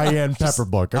the cayenne pepper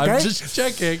book, okay? I'm just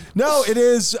checking. No, it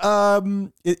is,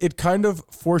 it kind of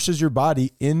forces your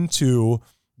body into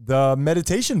the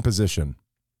meditation position.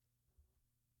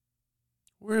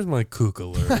 Where's my kook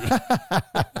alert?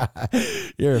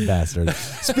 You're a bastard.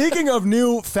 Speaking of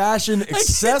new fashion I can't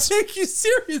accessories, take you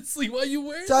seriously while you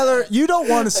wear Tyler, you don't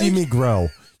want to see me grow.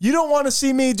 You don't want to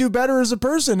see me do better as a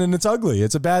person, and it's ugly.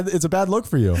 It's a bad look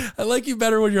for you. I like you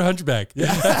better when you're hunchback.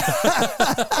 Yeah.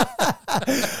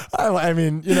 I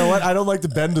mean, you know what? I don't like to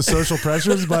bend to social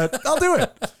pressures, but I'll do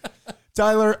it.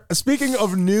 Tyler, speaking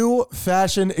of new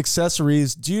fashion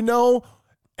accessories, do you know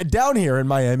down here in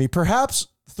Miami, perhaps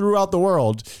throughout the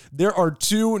world, there are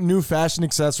 2 new fashion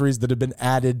accessories that have been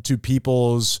added to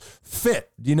people's fit.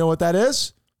 Do you know what that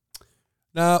is?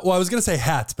 Well, I was going to say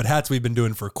hats, but hats we've been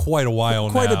doing for quite a while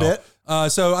now. Quite a bit.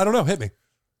 So I don't know. Hit me.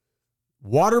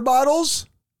 Water bottles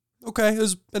Okay,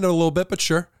 it's been a little bit, but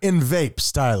sure. and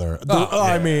vapes, Tyler.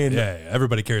 I mean,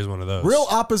 everybody carries one of those. real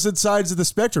opposite sides of the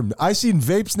spectrum. I seen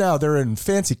vapes now. They're in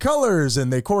fancy colors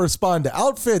and they correspond to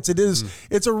outfits.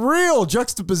 It's a real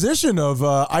juxtaposition of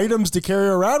items to carry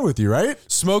around with you, right?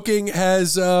 Smoking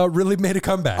has really made a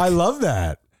comeback. I love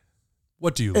that.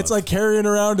 What do you love? It's like carrying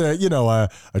around a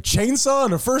chainsaw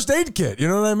and a first aid kit. You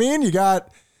know what I mean? You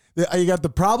got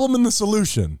the problem and the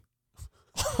solution.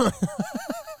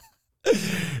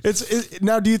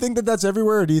 Now, do you think that that's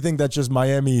everywhere, or do you think that's just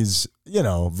Miami's,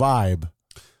 vibe?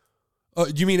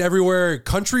 You mean everywhere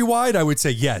countrywide? I would say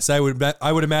yes. I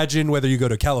would imagine whether you go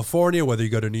to California, whether you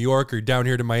go to New York or down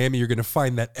here to Miami, you're going to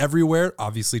find that everywhere.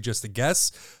 Obviously, just a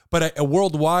guess. But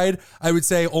worldwide, I would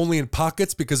say only in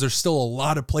pockets because there's still a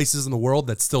lot of places in the world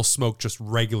that still smoke just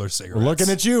regular cigarettes. Looking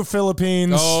at you,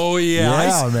 Philippines. Oh,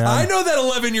 yeah. Man. I know that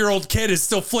 11-year-old kid is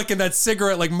still flicking that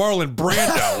cigarette like Marlon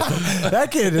Brando.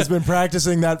 That kid has been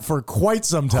practicing that for quite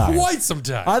some time. Quite some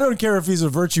time. I don't care if he's a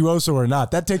virtuoso or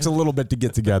not. That takes a little bit to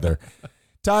get together.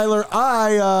 Tyler,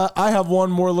 I have one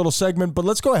more little segment, but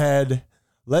let's go ahead.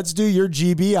 Let's do your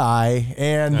GBI,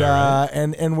 and right.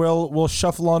 and we'll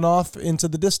shuffle on off into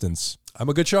the distance. I'm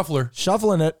a good shuffler.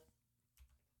 Shuffling it.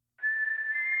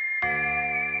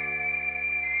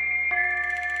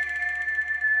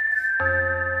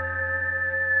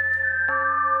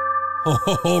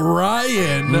 Oh,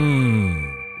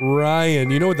 Ryan.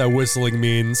 Ryan, you know what that whistling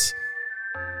means.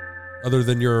 Other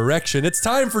than your erection. It's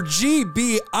time for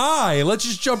GBI. Let's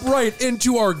just jump right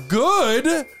into our good.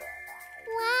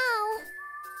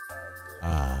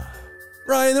 Wow.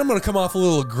 Ryan, I'm going to come off a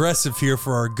little aggressive here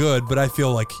for our good, but I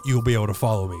feel like you'll be able to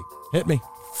follow me. Hit me.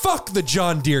 Fuck the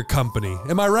John Deere company.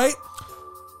 Am I right?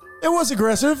 It was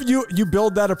aggressive. You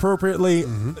build that appropriately.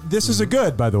 This is a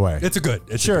good, by the way. It's a good.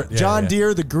 It's Sure. a good. Yeah, John yeah.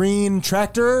 Deere, the green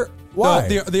tractor. Why?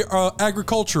 The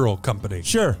agricultural company.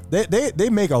 Sure. They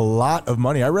make a lot of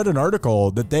money. I read an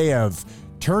article that they have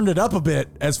turned it up a bit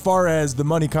as far as the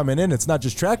money coming in. It's not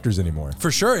just tractors anymore.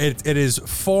 For sure. It is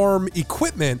farm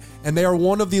equipment, and they are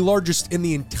one of the largest in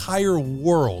the entire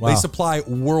world. Wow. They supply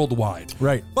worldwide.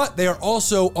 Right. But they are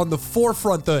also on the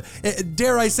forefront,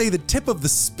 dare I say, the tip of the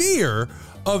spear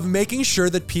of making sure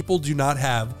that people do not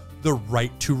have the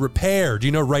right to repair. Do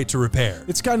you know right to repair?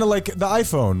 It's kind of like the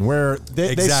iPhone where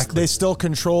they still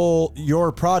control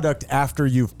your product after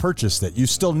you've purchased it. You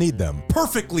still need them.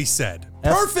 Perfectly said.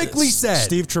 Perfectly said.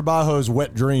 Steve Trabajo's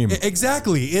wet dream.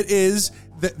 Exactly. It is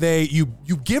that you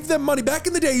give them money. Back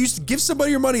in the day, you used to give somebody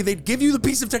your money, they'd give you the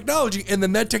piece of technology, and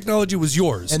then that technology was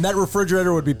yours. And that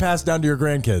refrigerator would be passed down to your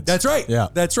grandkids. That's right. Yeah.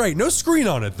 That's right. No screen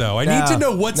on it, though. I need to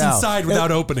know what's inside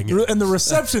without opening it. And the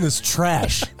reception is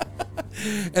trash.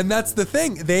 And that's the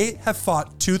thing. They have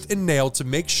fought tooth and nail to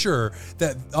make sure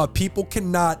that people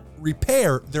cannot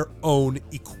repair their own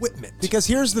equipment. Because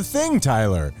here's the thing,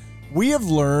 Tyler. We have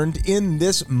learned in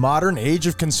this modern age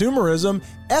of consumerism,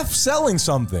 selling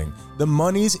something. The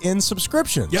money's in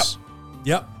subscriptions.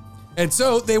 Yep. And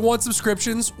so they want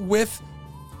subscriptions with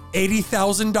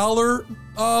 $80,000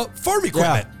 farm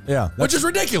equipment. Yeah. Which is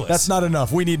ridiculous. That's not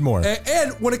enough. We need more.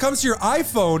 And when it comes to your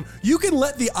iPhone, you can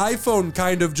let the iPhone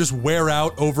kind of just wear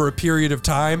out over a period of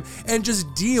time and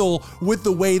just deal with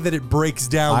the way that it breaks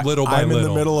down little by little. I'm in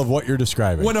the middle of what you're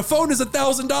describing. When a phone is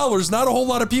 $1,000, not a whole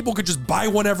lot of people could just buy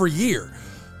one every year.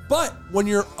 But when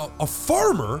you're a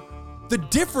farmer, the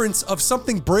difference of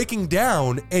something breaking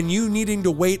down and you needing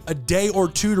to wait a day or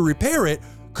two to repair it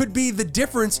could be the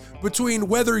difference between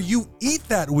whether you eat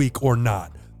that week or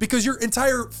not. Because your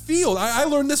entire field, I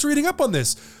learned this reading up on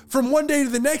this, from one day to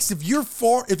the next, if your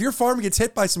farm gets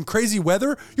hit by some crazy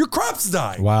weather, your crops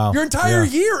die. Wow. Your entire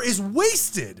year is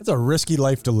wasted. It's a risky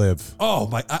life to live. Oh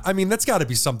my, I mean, that's gotta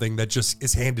be something that just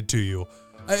is handed to you.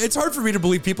 It's hard for me to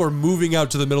believe people are moving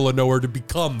out to the middle of nowhere to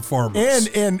become farmers.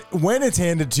 And when it's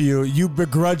handed to you, you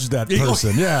begrudge that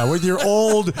person. Yeah, with your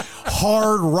old,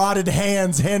 hard, rotted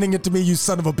hands handing it to me, you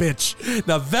son of a bitch.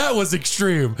 Now that was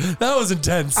extreme. That was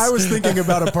intense. I was thinking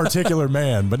about a particular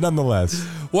man, but nonetheless.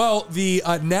 Well, the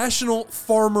National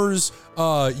Farmers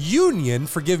Union,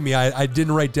 forgive me, I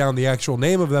didn't write down the actual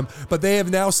name of them, but they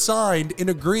have now signed an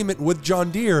agreement with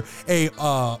John Deere,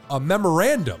 a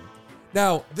memorandum.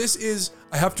 Now, this is,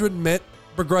 I have to admit,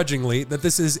 begrudgingly, that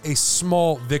this is a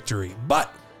small victory,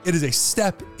 but it is a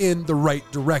step in the right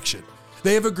direction.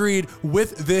 They have agreed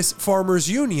with this farmers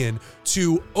union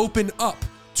to open up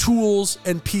tools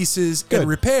and pieces and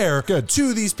repair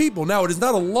to these people. Now, it is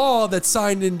not a law that's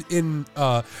signed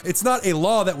it's not a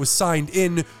law that was signed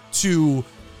into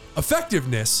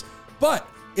effectiveness, but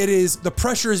it is, the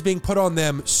pressure is being put on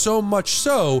them so much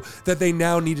so that they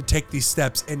now need to take these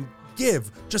steps and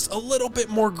give just a little bit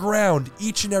more ground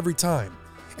each and every time.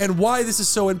 And why this is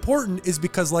so important is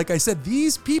because, like I said,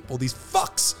 these people, these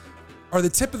fucks, are the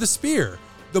tip of the spear.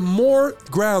 The more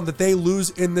ground that they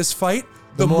lose in this fight,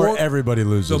 the more everybody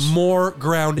loses. The more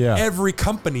ground every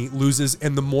company loses,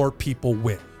 and the more people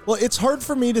win. Well, it's hard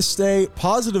for me to stay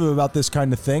positive about this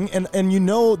kind of thing, and you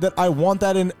know that I want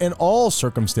that in all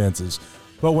circumstances.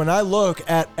 But when I look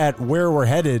at where we're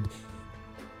headed,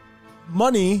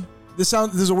 money, this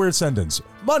is a weird sentence.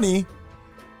 Money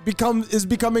is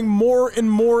becoming more and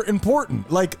more important.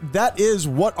 Like, that is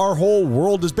what our whole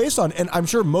world is based on. And I'm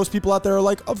sure most people out there are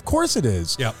like, of course it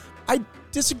is. Yep.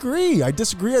 disagree. I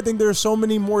think there are so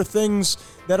many more things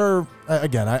that are,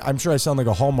 again, I'm sure I sound like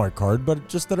a Hallmark card, but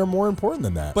just that are more important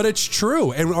than that. But it's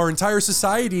true. And our entire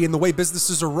society and the way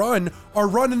businesses are run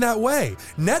in that way.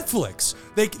 Netflix,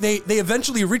 they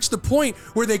eventually reached the point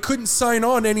where they couldn't sign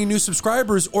on any new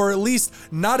subscribers, or at least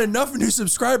not enough new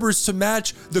subscribers to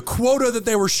match the quota that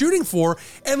they were shooting for,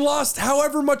 and lost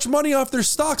however much money off their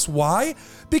stocks. Why?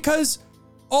 Because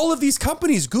all of these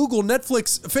companies, Google,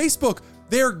 Netflix, Facebook,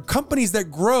 they're companies that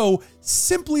grow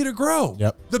simply to grow.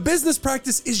 Yep. The business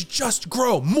practice is just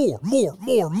grow more. More.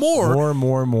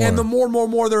 And the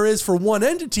more there is for one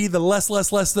entity, the less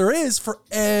there is for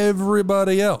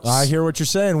everybody else. I hear what you're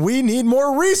saying. We need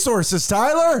more resources,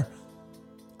 Tyler.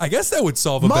 I guess that would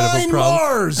solve a bit of a Mine problem.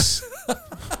 Mars.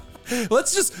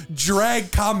 Let's just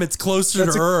drag comets closer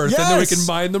That's to Earth, and then we can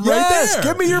mine them right there.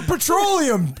 Give me your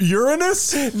petroleum,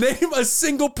 Uranus. Name a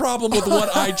single problem with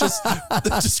what I just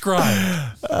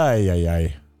described.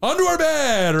 Ay. Onto our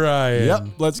bed, Ryan. Yep,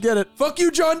 let's get it. Fuck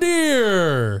you, John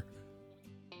Deere.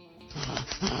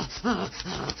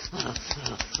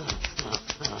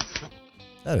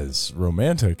 That is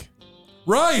romantic.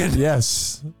 Ryan.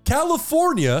 Yes.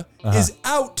 California is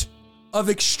out of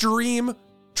extreme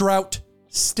drought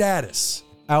status.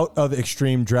 Out of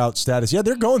extreme drought status. Yeah,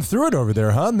 they're going through it over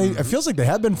there, huh? It feels like they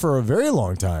have been for a very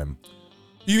long time.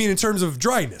 You mean in terms of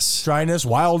dryness? Dryness,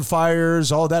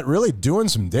 wildfires, all that really doing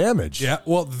some damage. Yeah,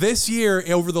 well, this year,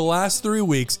 over the last 3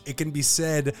 weeks, it can be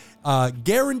said,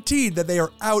 guaranteed that they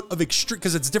are out of extreme,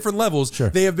 because it's different levels. Sure.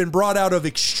 They have been brought out of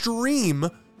extreme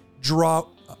drought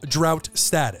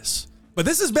status. But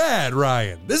this is bad,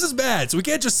 Ryan. This is bad, so we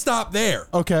can't just stop there.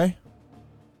 Okay.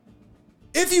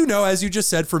 If you know, as you just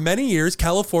said, for many years,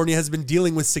 California has been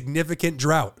dealing with significant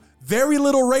drought. Very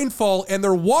little rainfall, and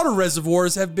their water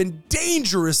reservoirs have been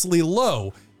dangerously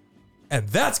low. And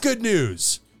that's good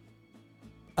news.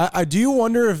 I do you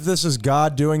wonder if this is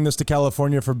God doing this to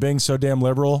California for being so damn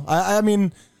liberal? I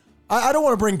mean, I don't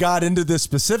want to bring God into this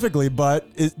specifically,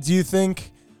 but do you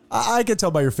think... I can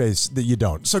tell by your face that you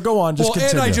don't. So go on, just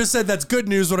continue. And I just said that's good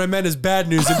news. What I meant is bad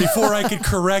news. And before I could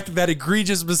correct that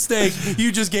egregious mistake,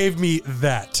 you just gave me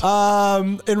that.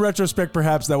 In retrospect,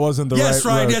 perhaps that wasn't the right... Yes,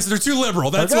 Ryan, road. yes, they're too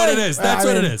liberal. That's what it is. That's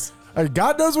what it is.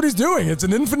 God knows what he's doing. It's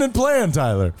an infinite plan,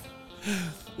 Tyler.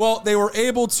 Well, they were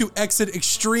able to exit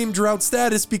extreme drought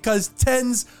status because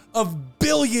tens of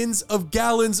billions of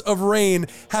gallons of rain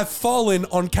have fallen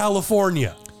on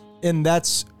California. And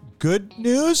that's... good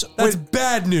news? That's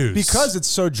bad news. Because it's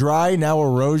so dry, now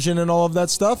erosion and all of that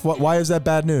stuff? Why is that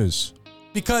bad news?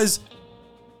 Because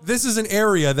this is an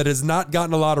area that has not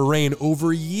gotten a lot of rain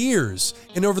over years.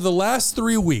 And over the last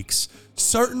 3 weeks,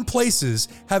 certain places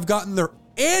have gotten their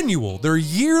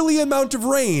yearly amount of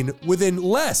rain within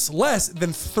less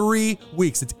than 3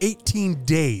 weeks. It's 18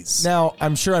 days. Now,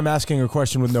 I'm sure I'm asking a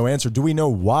question with no answer. Do we know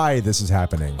why this is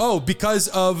happening? Oh, because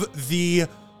of the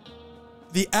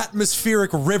atmospheric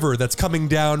river that's coming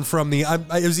down from it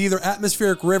was either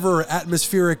atmospheric river or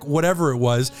atmospheric whatever it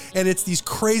was, and it's these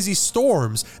crazy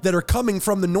storms that are coming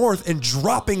from the north and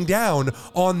dropping down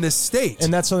on this state.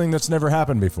 And that's something that's never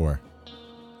happened before.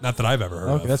 Not that I've ever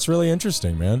heard of. That's really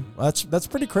interesting, man. That's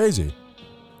pretty crazy.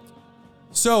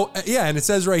 So, yeah, and it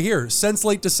says right here, since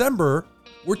late December,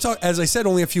 as I said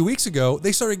only a few weeks ago,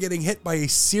 they started getting hit by a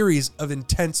series of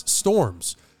intense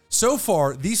storms. So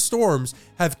far, these storms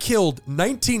have killed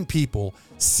 19 people,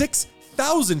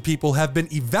 6,000 people have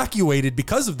been evacuated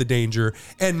because of the danger,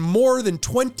 and more than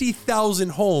 20,000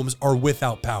 homes are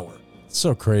without power.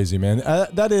 So crazy, man.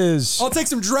 That is... I'll take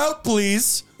some drought,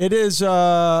 please. It is,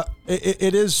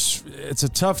 it's a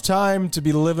tough time to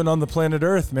be living on the planet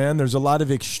Earth, man. There's a lot of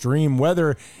extreme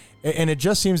weather, and it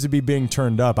just seems to be being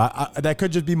turned up. That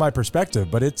could just be my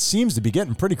perspective, but it seems to be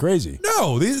getting pretty crazy.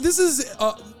 No, these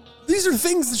are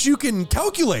things that you can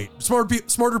calculate.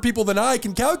 Smarter people than I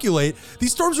can calculate.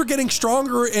 These storms are getting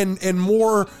stronger and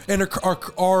more and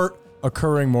are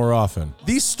occurring more often.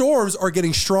 These storms are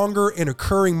getting stronger and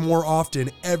occurring more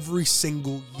often every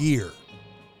single year.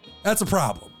 That's a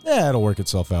problem. Yeah, it'll work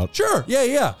itself out. Sure.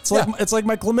 Yeah. It's like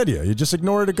my chlamydia. You just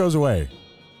ignore it, it goes away.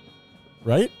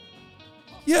 Right?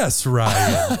 Yes,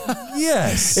 Ryan.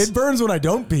 Yes. It burns when I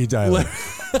don't pee, Tyler.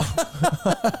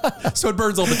 So it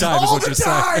burns all the time, is what you're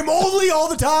saying. Only all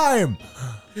the time.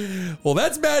 Well,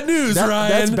 that's bad news, Ryan.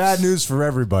 That's bad news for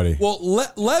everybody. Well,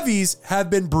 levees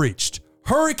have been breached.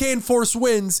 Hurricane-force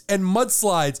winds and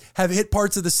mudslides have hit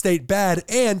parts of the state bad,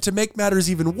 and to make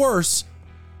matters even worse,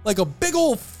 like a big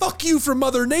old fuck you from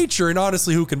Mother Nature, and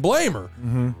honestly, who can blame her?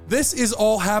 Mm-hmm. This is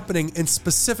all happening in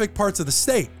specific parts of the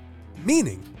state,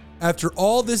 meaning after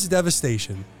all this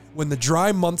devastation, when the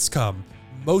dry months come,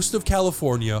 most of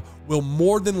California will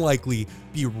more than likely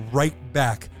be right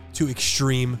back to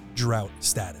extreme drought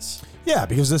status. Yeah,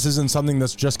 because this isn't something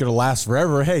that's just going to last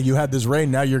forever. Hey, you had this rain,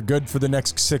 now you're good for the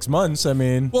next 6 months. I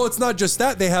mean, Well, it's not just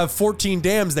that. They have 14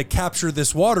 dams that capture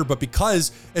this water, but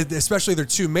because, especially their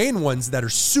two main ones that are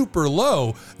super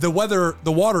low, the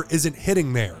water isn't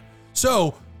hitting there.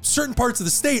 So certain parts of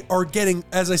the state are getting,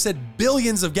 as I said,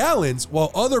 billions of gallons, while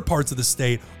other parts of the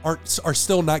state are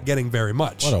still not getting very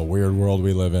much. what a weird world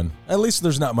we live in. At least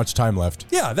there's not much time left.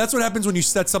 Yeah, that's what happens when you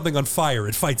set something on fire.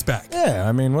 It fights back. Yeah,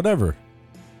 I mean, whatever.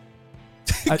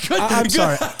 I'm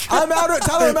sorry. I'm out of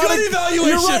Tyler. I'm out Good of, evaluation,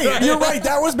 You're right. Ryan. You're right.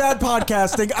 That was bad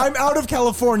podcasting. I'm out of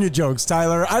California jokes,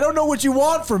 Tyler. I don't know what you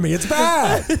want from me. It's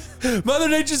bad. Mother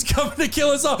Nature's coming to kill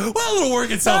us all. Well, it'll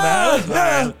work itself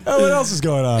out. What else is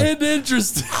going on? And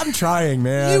interesting. I'm trying,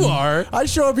 man. You are. I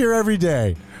show up here every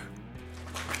day.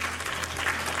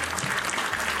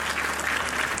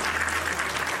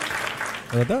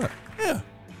 How about that? Yeah.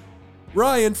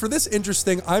 Ryan, for this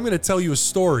interesting, I'm going to tell you a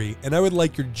story, and I would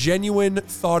like your genuine,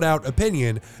 thought-out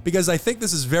opinion, because I think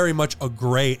this is very much a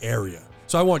gray area.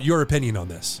 So I want your opinion on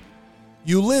this.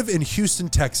 You live in Houston,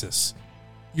 Texas.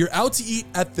 You're out to eat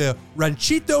at the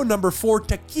Ranchito No. 4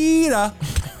 Tequila.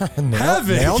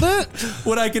 Nailed it?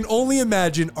 What I can only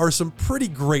imagine are some pretty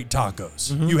great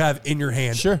tacos you have in your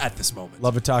hand Sure. at this moment.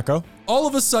 Love a taco. All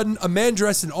of a sudden, a man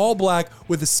dressed in all black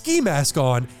with a ski mask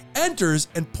on enters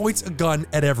and points a gun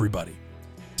at everybody,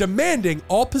 demanding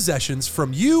all possessions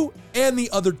from you and the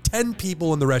other 10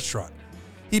 people in the restaurant.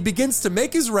 He begins to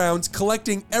make his rounds,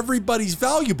 collecting everybody's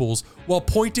valuables while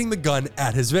pointing the gun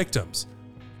at his victims.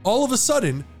 All of a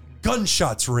sudden,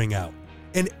 gunshots ring out,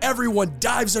 and everyone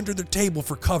dives under their table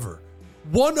for cover.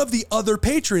 One of the other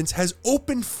patrons has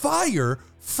opened fire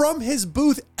from his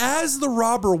booth as the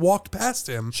robber walked past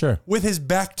him, Sure. with his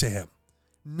back to him.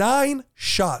 9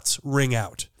 shots ring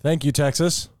out. Thank you,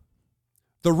 Texas.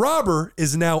 The robber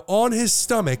is now on his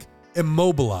stomach,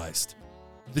 immobilized.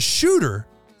 The shooter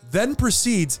then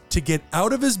proceeds to get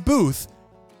out of his booth,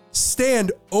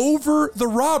 stand over the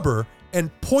robber,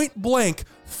 and point blank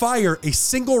fire a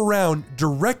single round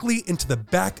directly into the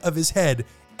back of his head,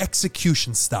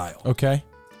 execution style. Okay.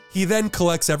 He then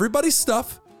collects everybody's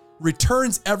stuff,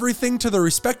 returns everything to the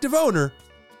respective owner,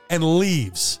 and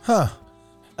leaves.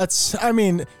 I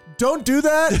mean, don't do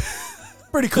that.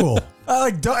 Pretty cool.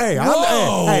 Hey,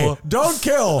 don't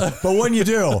kill, but when you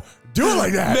do it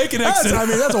like that. Make an exit.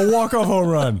 That's a walk-off home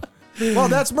run. Well,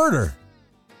 that's murder.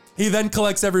 He then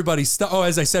collects everybody's stuff. Oh,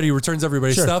 as I said, he returns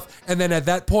everybody's Sure. stuff. And then at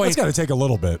that point, It's got to take a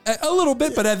little bit. a little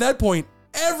bit, but at that point,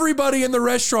 everybody in the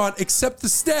restaurant except the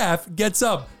staff gets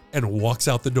up and walks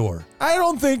out the door. I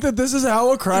don't think that this is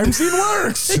how a crime scene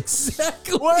works.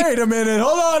 Exactly. Wait a minute.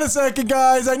 Hold on a second,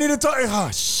 guys. I need to talk. Oh,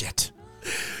 shit.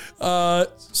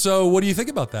 So what do you think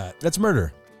about that? That's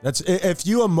murder. That's if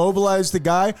you immobilize the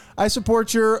guy, I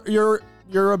support your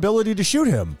ability to shoot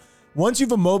him. Once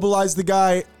you've immobilized the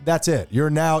guy, that's it.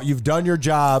 You've done your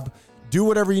job. Do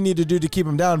whatever you need to do to keep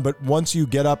him down. But once you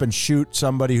get up and shoot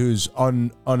somebody who's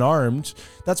unarmed,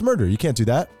 that's murder. You can't do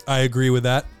that. I agree with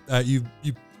that.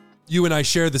 You and I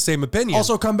share the same opinion.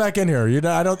 Also, come back in here. You're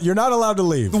not allowed to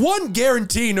leave. the one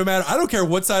guarantee, no matter, I don't care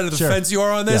what side of the Sure. fence you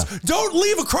are on this, Yeah. don't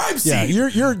leave a crime scene. Yeah,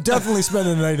 you're definitely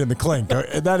spending the night in the clink.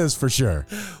 That is for sure.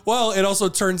 Well, it also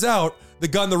turns out the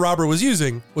gun the robber was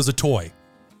using was a toy.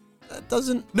 That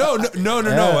doesn't. No.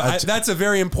 Yeah, That's a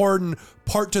very important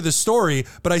part to the story,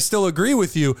 but I still agree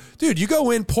with you. Dude, you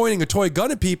go in pointing a toy gun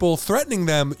at people, threatening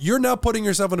them, you're now putting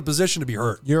yourself in a position to be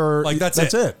hurt. That's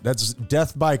it. That's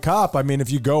death by cop. I mean, if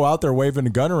you go out there waving a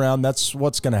gun around, that's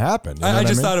what's going to happen. You know I what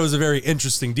just mean? thought it was a very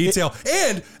interesting detail.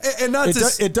 And not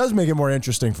It does make it more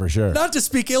interesting for sure. not to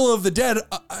speak ill of the dead,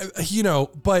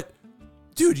 but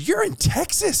dude, you're in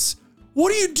Texas. What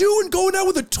are you doing going out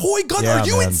with a toy gun? Yeah, Are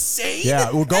you man. insane?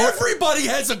 Yeah, well, everybody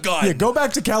has a gun. Yeah, go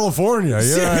back to California.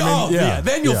 You know what I mean?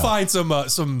 Then you'll Yeah. find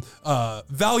some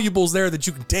valuables there that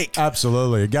you can take.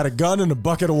 Absolutely. Got a gun and a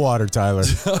bucket of water, Tyler.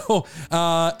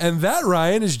 And that,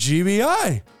 Ryan, is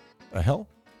GBI. The hell?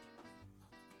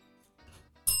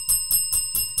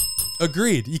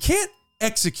 Agreed. You can't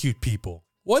execute people.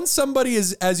 Once somebody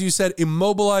is, as you said,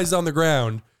 immobilized on the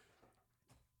ground,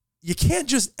 you can't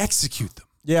just execute them.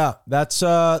 Yeah, that's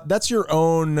your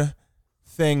own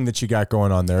thing that you got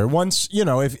going on there. Once,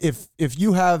 if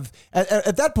you have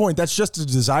at that point, that's just a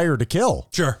desire to kill.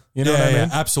 Sure. You know what I mean?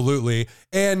 Absolutely.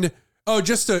 And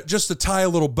just to tie a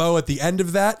little bow at the end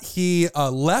of that, he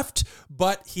left,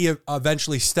 but he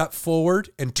eventually stepped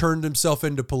forward and turned himself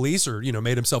into police, or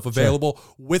made himself available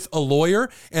with a lawyer,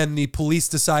 and the police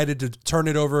decided to turn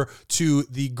it over to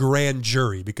the grand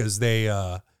jury because they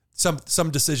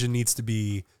some decision needs to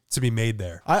be to be made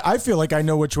there. I feel like I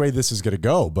know which way this is going to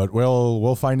go, but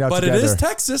we'll find out But together. it is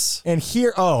Texas. And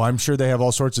here, I'm sure they have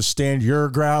all sorts of stand your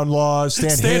ground laws,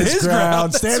 stand his ground.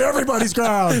 ground, stand everybody's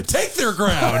ground. Take their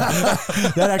ground.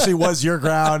 That actually was your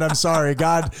ground. I'm sorry.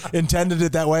 God intended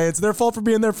it that way. It's their fault for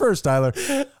being there first, Tyler.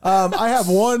 I have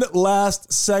one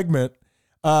last segment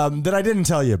that I didn't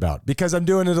tell you about because I'm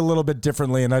doing it a little bit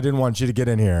differently and I didn't want you to get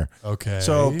in here. Okay.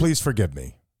 So please forgive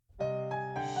me.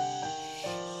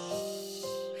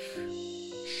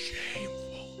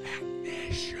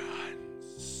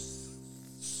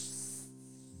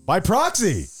 By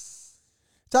proxy.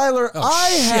 Tyler, I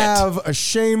have a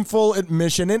shameful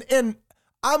admission, and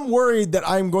I'm worried that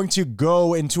I'm going to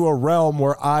go into a realm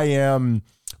where I am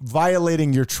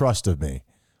violating your trust of me.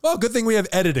 Well, good thing we have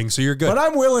editing, so you're good. But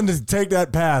I'm willing to take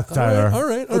that path, Tyler. All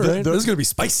right. This is going to be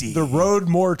spicy. The road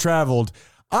more traveled.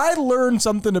 I learned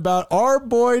something about our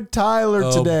boy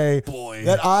Tyler today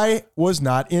that I was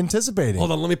not anticipating.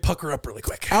 Hold on, let me pucker up really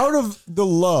quick. Out of the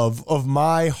love of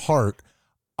my heart,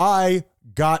 I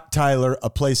got Tyler a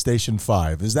PlayStation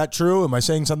 5. Is that true? Am I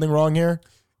saying something wrong here?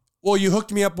 Well, you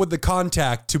hooked me up with the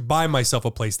contact to buy myself a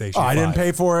PlayStation 5. I didn't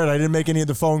pay for it. I didn't make any of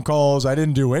the phone calls. I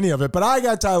didn't do any of it. But I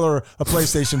got Tyler a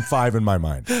PlayStation 5 in my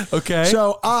mind. Okay.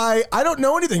 So I don't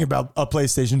know anything about a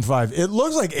PlayStation 5. It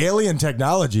looks like alien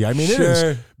technology. I mean, it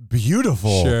is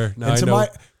beautiful. Sure. No, and I know.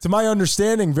 to my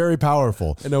understanding, very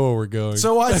powerful. I know where we're going.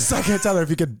 So I can't, Tyler, if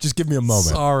you could just give me a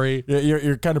moment. Sorry.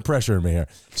 You're kind of pressuring me here.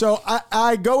 So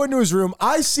I go into his room.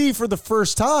 I see for the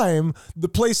first time the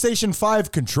PlayStation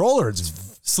 5 controller.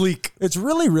 It's sleek. It's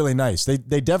really, really nice. They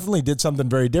definitely did something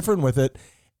very different with it.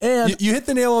 And you hit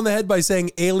the nail on the head by saying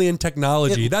alien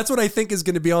technology. That's what I think is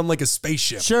going to be on like a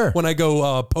spaceship. Sure. When I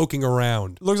go poking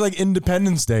around. Looks like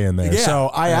Independence Day in there. Yeah.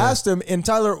 So I asked him, and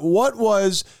Tyler, what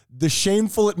was the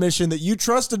shameful admission that you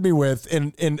trusted me with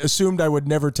and assumed I would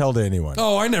never tell to anyone?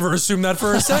 Oh, I never assumed that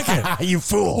for a second. You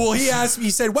fool. Well, he asked me,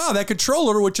 he said, wow, that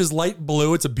controller, which is light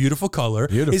blue, it's a beautiful color.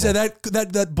 Beautiful. He said,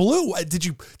 that blue, did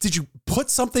you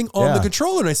put something on the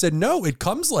controller? And I said, no, it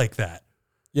comes like that.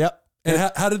 Yep.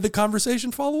 And how did the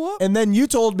conversation follow up? And then you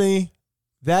told me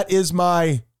that is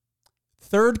my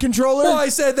third controller. Well, I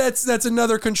said that's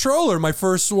another controller. My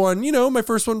first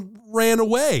one ran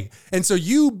away. And so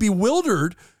you,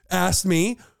 bewildered, asked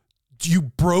me, you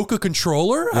broke a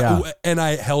controller? Yeah. And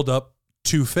I held up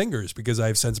 2 fingers because I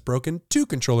have since broken 2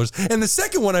 controllers. And the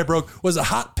second one I broke was a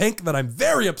hot pink that I'm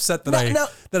very upset that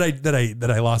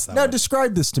I lost that Now one.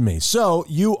 describe this to me. So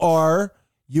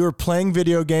you're playing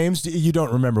video games. You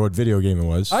don't remember what video game it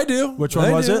was. I do. Which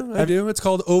one was it? I do. It's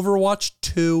called Overwatch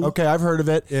 2. Okay, I've heard of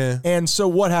it. Yeah. And so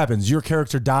what happens? Your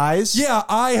character dies? Yeah,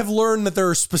 I have learned that there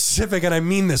are specific, and I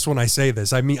mean this when I say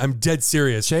this. I mean, I'm dead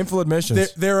serious. Shameful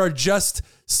admissions. There are just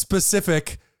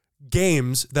specific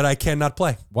games that I cannot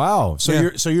play. Wow. So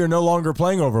you're no longer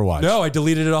playing Overwatch. No, I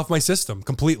deleted it off my system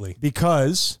completely.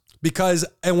 Because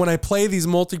And when I play these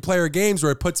multiplayer games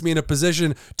where it puts me in a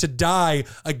position to die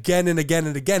again and again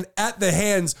and again at the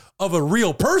hands of a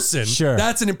real person, Sure.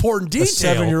 that's an important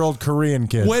detail. a 7-year-old Korean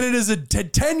kid. When it is a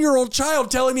 10-year-old child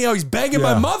telling me how he's banging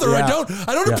my mother, yeah.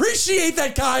 I don't appreciate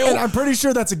that, Kyle. And I'm pretty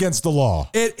sure that's against the law.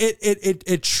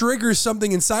 It triggers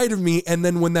something inside of me, and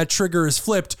then when that trigger is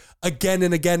flipped again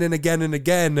and again and again and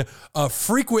again,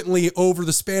 frequently over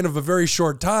the span of a very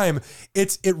short time,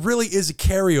 it really is a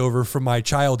carryover from my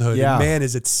childhood. Yeah. And man,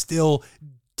 is it still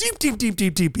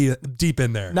deep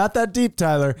in there. Not that deep,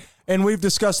 Tyler. And we've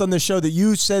discussed on this show that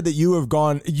you have said that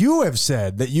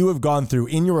you have gone through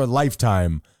in your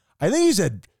lifetime. I think you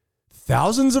said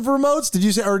thousands of remotes. Did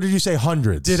you say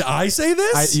hundreds? Did I say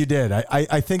this? You did.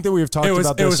 I think that we have talked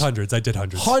about this. It was hundreds. I did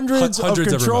hundreds. Hundreds of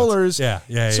controllers.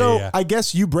 Yeah. So I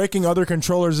guess you breaking other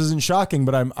controllers isn't shocking,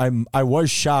 but I was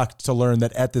shocked to learn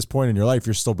that at this point in your life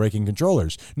you're still breaking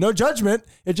controllers. No judgment.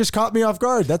 It just caught me off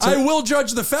guard. That's I will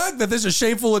judge the fact that this is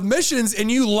shameful admissions,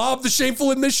 and you lob the shameful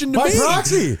admission to by me.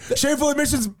 proxy. Shameful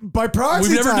admissions by proxy.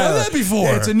 We've never Tyler. done that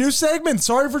before. It's a new segment.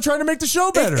 Sorry for trying to make the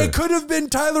show better. It could have been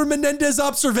Tyler Menendez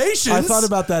observations. I thought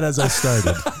about that as I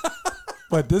started.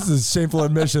 But this is shameful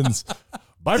admissions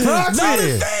by proxy. Not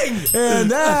a thing.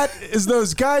 And that is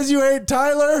those guys you hate,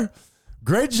 Tyler.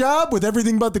 Great job with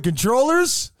everything but the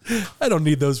controllers. I don't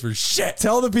need those for shit.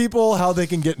 Tell the people how they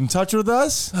can get in touch with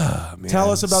us. Oh,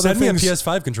 Tell us about Send the me a things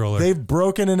PS5 controller. they've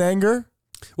broken in anger.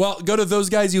 Well, go to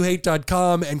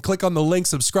thoseguysyouhate.com and click on the link,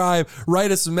 subscribe,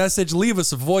 write us a message, leave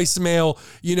us a voicemail,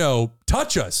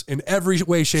 touch us in every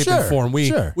way, shape, and form.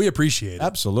 We appreciate it.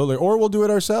 Absolutely. Or we'll do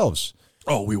it ourselves.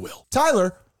 Oh, we will.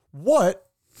 Tyler, what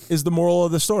is the moral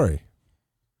of the story?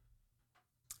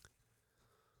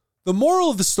 The moral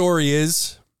of the story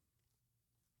is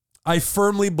I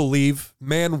firmly believe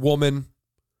man, woman,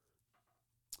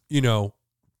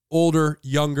 older,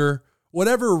 younger,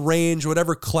 whatever range,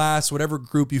 whatever class, whatever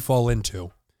group you fall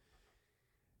into,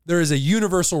 there is a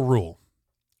universal rule.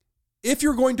 If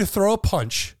you're going to throw a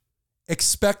punch,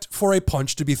 expect for a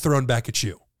punch to be thrown back at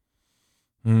you.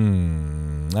 I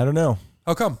don't know.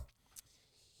 How come?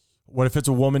 What if it's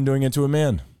a woman doing it to a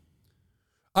man?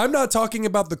 I'm not talking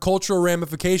about the cultural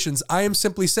ramifications. I am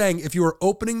simply saying if you are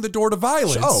opening the door to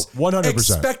violence, 100%.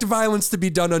 expect violence to be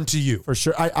done unto you. For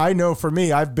sure. I know for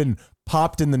me, I've been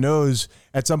popped in the nose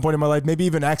at some point in my life, maybe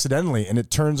even accidentally, and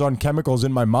it turns on chemicals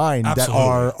in my mind Absolutely.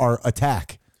 that are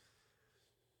attack.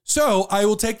 So I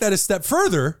will take that a step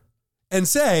further and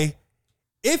say,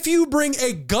 if you bring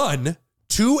a gun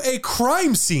to a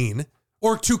crime scene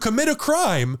or to commit a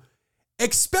crime,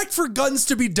 expect for guns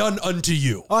to be done unto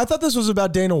you. Oh, I thought this was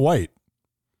about Dana White.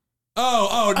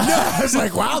 Oh, no. I was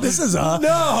like, wow, this is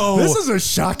a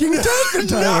shocking take that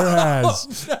Tyler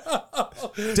has.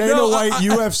 Dana White,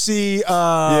 UFC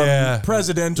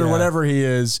president or whatever he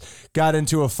is, got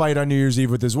into a fight on New Year's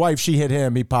Eve with his wife. She hit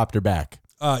him. He popped her back.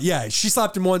 She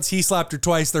slapped him once. He slapped her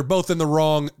twice. They're both in the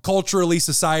wrong. Culturally,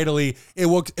 societally,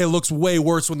 it looks way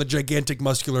worse when the gigantic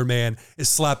muscular man is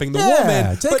slapping the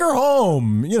woman. Take her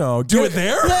home. Do it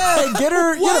there? Yeah, get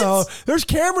her. There's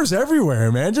cameras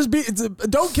everywhere, man. Just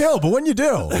don't kill, but when you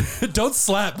do, don't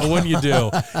slap, but when you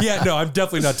do. Yeah, no, I'm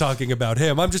definitely not talking about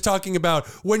him. I'm just talking about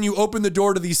when you open the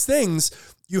door to these things,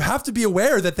 you have to be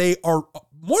aware that they are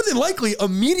more than likely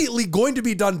immediately going to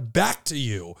be done back to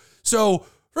you. So,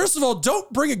 first of all,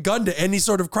 don't bring a gun to any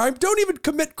sort of crime. Don't even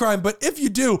commit crime. But if you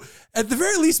do, at the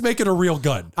very least, make it a real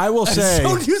gun. I will say,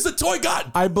 don't use a toy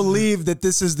gun. I believe that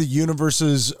this is the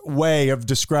universe's way of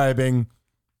describing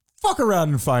fuck around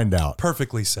and find out.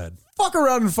 Perfectly said. Fuck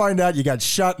around and find out you got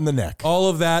shot in the neck. All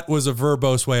of that was a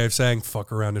verbose way of saying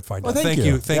fuck around and find out. Thank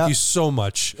you. Thank you so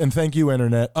much. And thank you,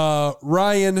 Internet.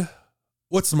 Ryan,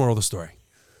 what's the moral of the story?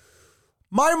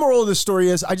 My moral of the story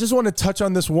is I just want to touch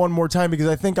on this one more time because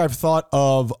I think I've thought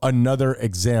of another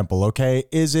example, okay?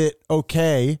 Is it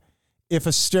okay if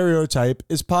a stereotype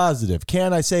is positive?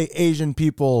 Can I say Asian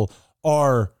people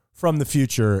are from the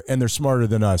future and they're smarter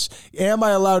than us? Am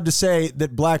I allowed to say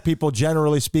that black people,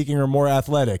 generally speaking, are more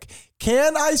athletic?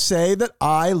 Can I say that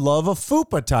I love a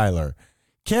fupa, Tyler?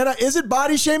 Is it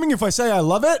body shaming if I say I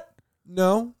love it?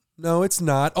 No, it's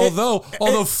not. Although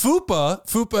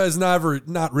fupa is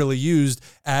not really used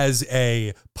as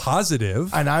a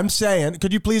positive. And I'm saying,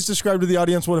 could you please describe to the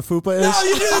audience what a fupa is? No,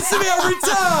 you do this to me every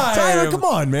time. Tyler, come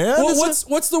on, man. Well,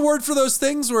 what's the word for those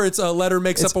things where it's a letter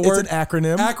makes up a word? It's an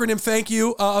acronym. Acronym, thank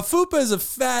you. A fupa is a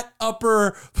fat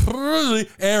upper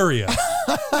area.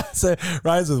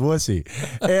 Ryan's with wussy.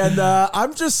 And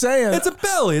I'm just saying. It's a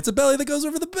belly. It's a belly that goes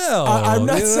over the bell. I'm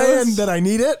not saying that I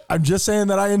need it. I'm just saying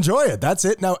that I enjoy it. That's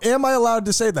it. Now, am I allowed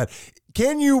to say that?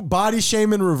 Can you body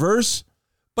shame in reverse?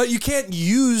 But you can't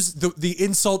use the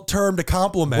insult term to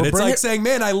compliment. It's like saying,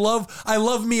 man, I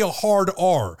love me a hard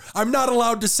R. I'm not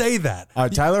allowed to say that.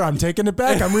 Tyler, I'm taking it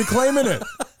back. I'm reclaiming it.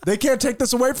 They can't take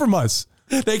this away from us.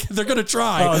 They're going to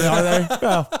try. Oh, are they?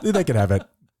 Well, they can have it.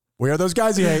 We are those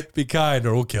guys you hate. Be kind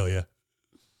or we'll kill you.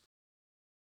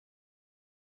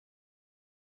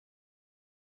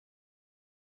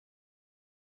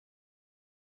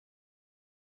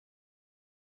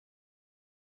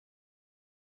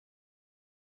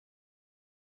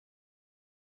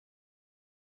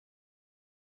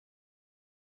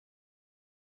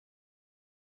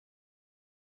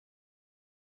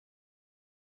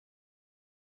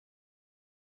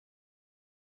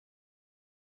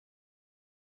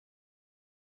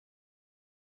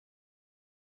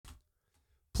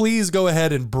 Please go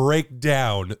ahead and break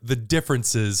down the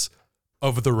differences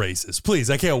of the races.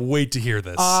 Please, I can't wait to hear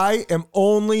this. I am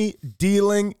only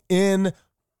dealing in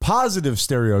positive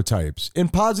stereotypes.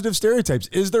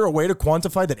 Is there a way to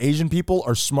quantify that Asian people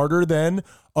are smarter than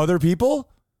other people?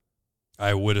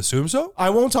 I would assume so. I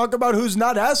won't talk about who's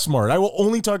not as smart. I will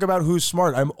only talk about who's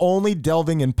smart. I'm only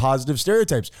delving in positive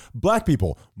stereotypes. Black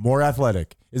people, more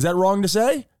athletic. Is that wrong to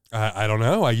say? I don't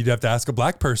know. You'd have to ask a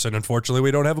black person. Unfortunately, we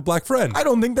don't have a black friend. I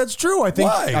don't think that's true. I think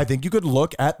Why? I think you could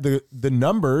look at the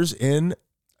numbers in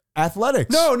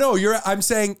athletics. No. I'm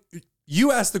saying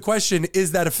you asked the question,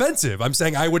 is that offensive? I'm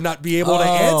saying I would not be able to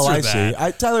answer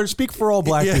that. See. Tyler, speak for all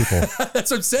black people.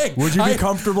 That's what I'm saying. Would you be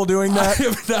comfortable doing that? I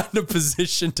am not in a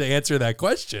position to answer that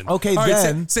question. Okay, all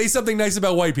then. Right, say something nice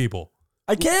about white people.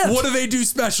 I can't. What do they do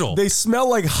special? They smell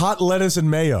like hot lettuce and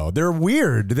mayo. They're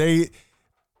weird.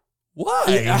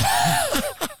 Why?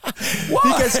 Why?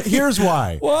 Because here's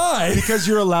why. Why? Because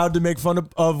you're allowed to make fun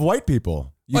of white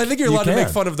people. I think you're allowed to make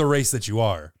can. fun of the race that you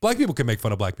are. Black people can make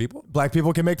fun of black people. Black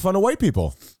people can make fun of white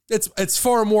people. It's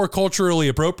far more culturally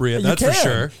appropriate. That's for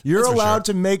sure. You're That's for allowed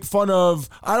sure. to make fun of,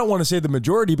 I don't want to say the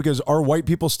majority, because are white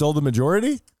people still the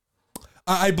majority?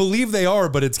 I believe they are,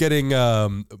 but it's getting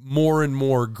more and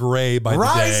more gray by the day.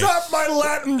 Rise up, my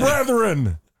Latin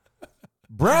brethren.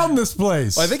 Brown this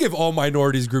place. I think if all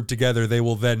minorities group together, they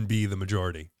will then be the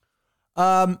majority.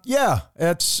 Yeah,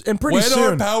 it's and pretty When our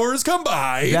soon. powers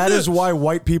combine. That is why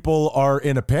white people are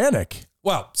in a panic.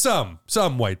 Well, some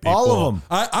white people. All of them.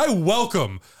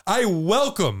 I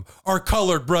welcome our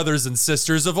colored brothers and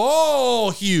sisters of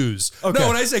all hues. Okay. No,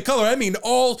 when I say color, I mean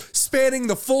all spanning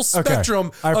the full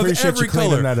spectrum I of appreciate every you cleaning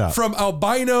color, that up. from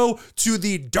albino to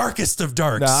the darkest of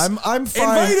darks. No, I'm fine.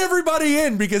 Invite everybody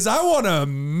in because I want to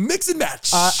mix and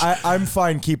match. I'm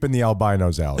fine keeping the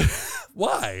albinos out.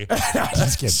 Why?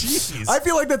 Just kidding. Jeez. I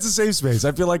feel like that's a safe space.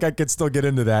 I feel like I could still get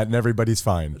into that and everybody's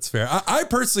fine. That's fair. I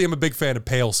personally am a big fan of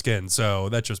pale skin, so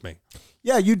that's just me.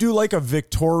 Yeah, you do like a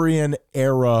Victorian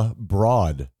era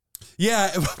broad.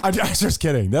 Yeah, I'm just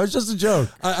kidding. That was just a joke.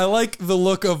 I like the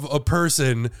look of a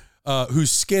person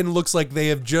whose skin looks like they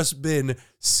have just been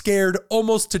scared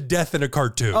almost to death in a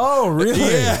cartoon. Oh, really?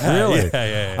 Yeah, really?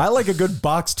 yeah. I like a good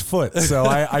boxed foot, so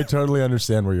I totally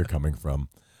understand where you're coming from.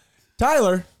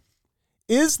 Tyler,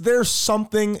 is there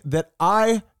something that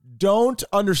I don't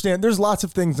understand? There's lots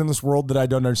of things in this world that I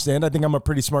don't understand. I think I'm a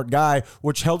pretty smart guy,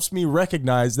 which helps me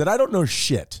recognize that I don't know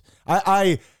shit.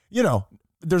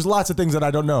 There's lots of things that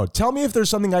I don't know. Tell me if there's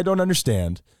something I don't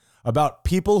understand about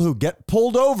people who get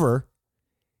pulled over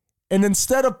and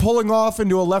instead of pulling off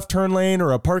into a left turn lane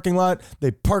or a parking lot,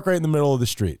 they park right in the middle of the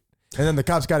street. And then the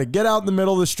cops got to get out in the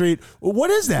middle of the street. What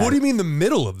is that? What do you mean the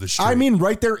middle of the street? I mean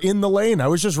right there in the lane. I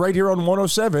was just right here on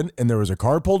 107 and there was a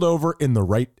car pulled over in the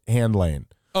right-hand lane.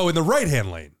 Oh, in the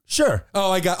right-hand lane. Sure.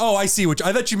 I see which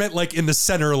I thought you meant like in the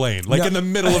center lane, like in the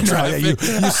middle of No, yeah, traffic.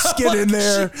 you skid in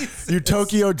there. Jesus. You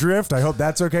Tokyo drift. I hope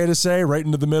that's okay to say, right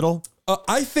into the middle.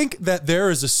 I think that there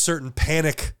is a certain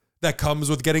panic that comes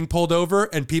with getting pulled over,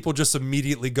 and people just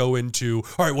immediately go into,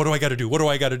 all right, what do I got to do? What do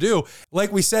I got to do?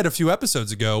 Like we said a few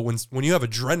episodes ago, when you have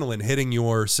adrenaline hitting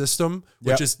your system,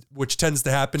 which tends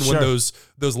to happen Sure. when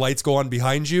those lights go on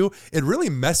behind you, it really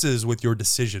messes with your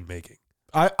decision making.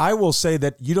 I will say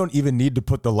that you don't even need to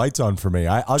put the lights on for me.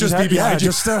 I'll Just just be behind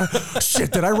you.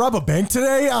 Shit, did I rob a bank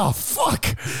today? Oh, fuck.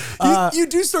 You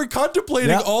do start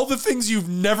contemplating yeah. all the things you've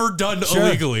never done Sure.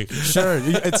 illegally. Sure.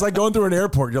 It's like going through an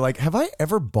airport. You're like, have I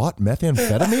ever bought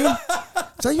methamphetamine?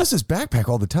 Because I use this backpack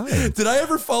all the time. Did I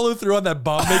ever follow through on that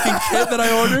bomb making kit that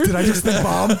I ordered? Did I just think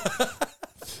bomb?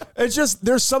 It's just,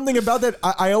 there's something about that.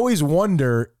 I always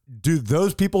wonder, do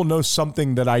those people know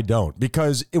something that I don't?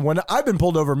 Because when I've been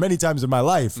pulled over many times in my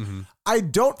life, I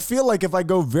don't feel like if I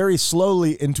go very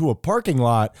slowly into a parking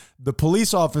lot, the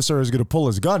police officer is going to pull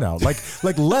his gun out. Like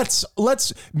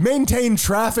let's maintain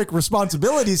traffic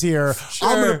responsibilities here. Sure.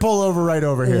 I'm going to pull over right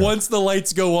over here. Once the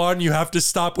lights go on, you have to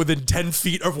stop within 10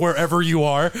 feet of wherever you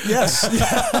are. Yes.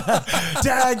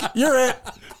 Tag, you're it.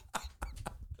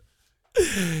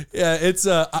 Yeah, it's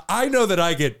I know that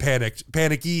I get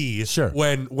panicky Sure.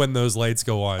 when those lights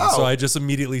go on. So I just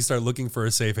immediately start looking for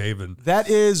a safe haven. That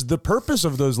is the purpose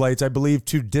of those lights, I believe,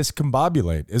 to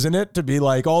discombobulate, isn't it? To be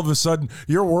like, all of a sudden,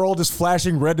 your world is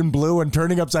flashing red and blue and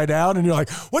turning upside down, and you're like,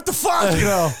 what the fuck? You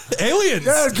know, Aliens.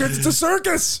 yeah, it's the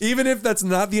circus. Even if that's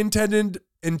not the intended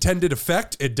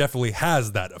effect, it definitely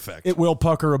has that effect. It will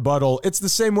pucker a buttle. It's the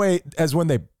same way as when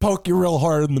they poke you real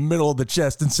hard in the middle of the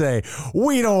chest and say,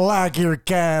 we don't like your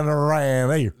kind of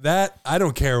ram. That I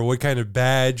don't care what kind of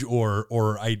badge or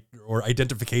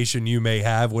identification you may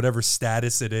have, whatever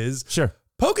status it is. Sure.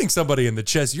 Poking somebody in the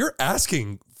chest, you're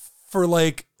asking for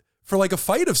like a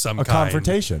fight of some kind.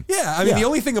 Confrontation. Yeah, I mean the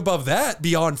only thing above that,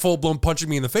 beyond full blown punching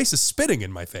me in the face, is spitting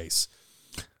in my face.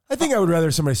 I think I would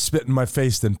rather somebody spit in my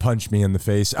face than punch me in the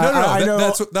face. No, I know.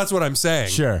 that's what I'm saying.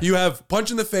 Sure. You have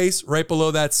punch in the face, right below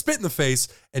that, spit in the face,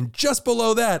 and just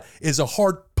below that is a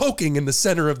hard poking in the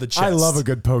center of the chest. I love a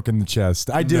good poke in the chest.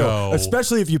 I do. No.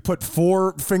 Especially if you put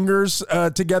four fingers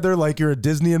together like you're a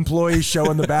Disney employee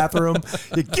show in the bathroom.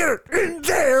 You get it in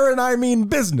there, and I mean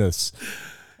business.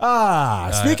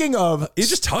 Speaking of...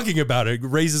 Just talking about it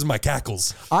raises my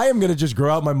cackles. I am going to just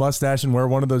grow out my mustache and wear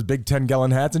one of those big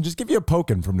 10-gallon hats and just give you a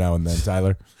poking from now and then,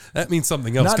 Tyler. That means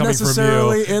something else Not coming from you.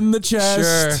 necessarily in the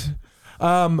chest.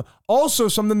 Sure. Also,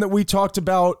 something that we talked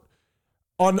about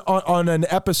on an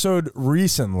episode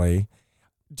recently.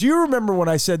 Do you remember when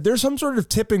I said there's some sort of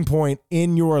tipping point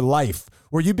in your life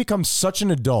where you become such an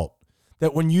adult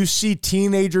that when you see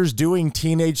teenagers doing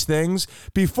teenage things,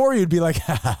 before you'd be like,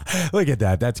 look at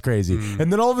that, that's crazy.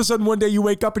 And then all of a sudden one day you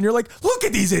wake up and you're like, look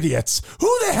at these idiots.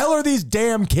 Who the hell are these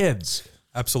damn kids?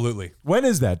 Absolutely. When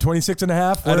is that? 26 and a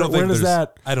half? I don't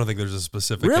think there's a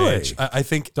specific Really? age. I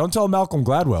think. Don't tell Malcolm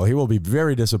Gladwell. He will be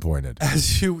very disappointed.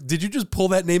 Did you just pull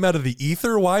that name out of the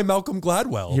ether? Why Malcolm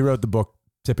Gladwell? He wrote the book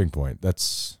Tipping Point.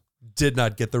 That's... Did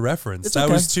not get the reference. It's That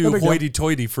okay. was too No big deal.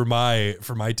 hoity-toity for my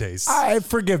taste.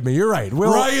 Forgive me. You're right.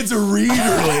 Ryan's a reader,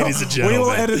 ladies and We gentlemen.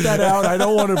 will edit that out. I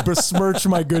don't want to besmirch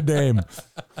my good name.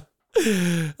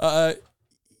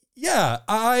 Yeah,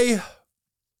 I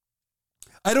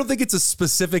don't think it's a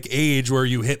specific age where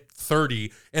you hit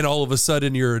 30 and all of a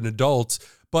sudden you're an adult,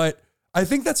 but I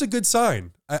think that's a good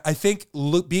sign. I think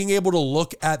being able to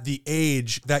look at the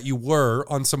age that you were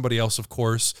on somebody else, of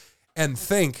course, and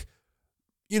think,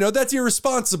 that's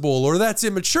irresponsible or that's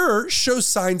immature shows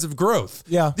signs of growth.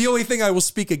 Yeah. The only thing I will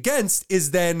speak against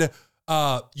is then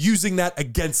using that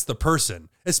against the person,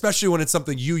 especially when it's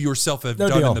something you yourself have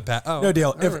done in the past. Oh, no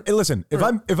deal.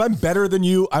 If I'm better than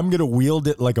you, I'm gonna wield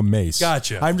it like a mace.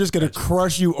 Gotcha. I'm just gonna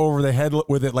crush you over the head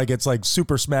with it like it's like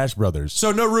Super Smash Brothers.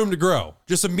 So no room to grow.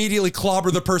 Just immediately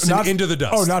clobber the person into the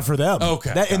dust. Oh, not for them.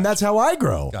 Okay, And that's how I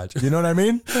grow. Gotcha. You know what I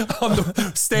mean?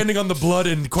 Standing on the blood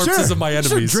and corpses of my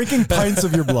enemies. Sure, drinking pints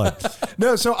of your blood.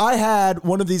 No, so I had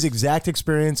one of these exact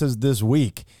experiences this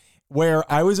week where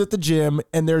I was at the gym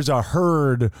and there's a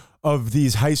herd of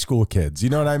these high school kids. You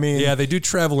know what I mean? Yeah, they do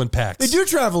travel in packs. They do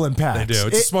travel in packs. They do.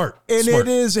 It's smart. And Smart.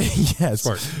 it is, yes,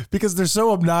 Smart. because they're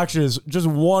so obnoxious. Just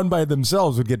one by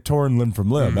themselves would get torn limb from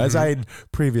limb, as I had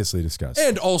previously discussed.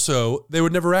 And also, they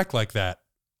would never act like that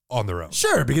on their own.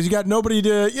 Sure, because you got nobody to,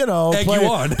 Egg play, you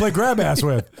on. play grab ass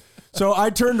with. So I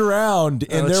turned around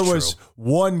and that's there was true.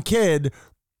 one kid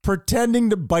pretending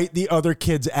to bite the other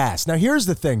kid's ass. Now, here's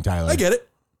the thing, Tyler. I get it.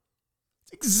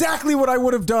 Exactly what I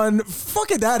would have done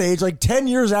fuck at that age, like 10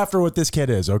 years after what this kid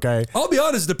is, okay? I'll be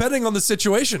honest, depending on the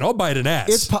situation, I'll bite an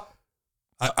ass.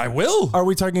 I will. Are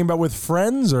we talking about with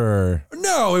friends or?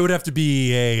 No, it would have to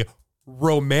be a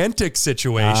romantic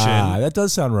situation. That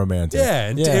does sound romantic. Yeah,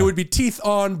 and it would be teeth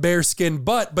on, bare skin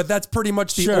butt, but that's pretty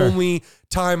much the only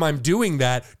time I'm doing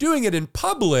that. Doing it in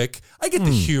public, I get the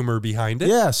humor behind it.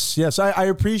 Yes. I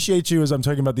appreciate you as I'm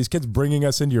talking about these kids bringing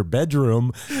us into your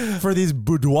bedroom for these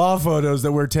boudoir photos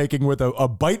that we're taking with a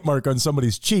bite mark on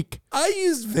somebody's cheek. I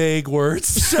use vague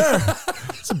words. Sure.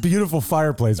 It's a beautiful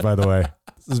fireplace, by the way.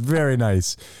 This is very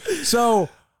nice. So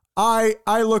I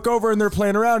look over and they're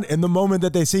playing around, and the moment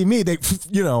that they see me, they,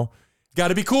 Got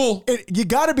to be cool. you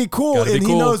got to be cool. Gotta be And he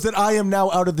cool. knows that I am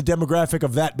now out of the demographic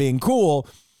of that being cool.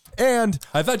 And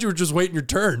I thought you were just waiting your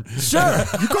turn. sure,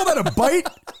 you call that a bite?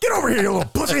 Get over here, you little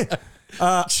pussy.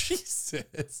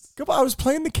 Jesus. Come on, I was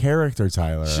playing the character,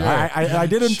 Tyler. Sure. I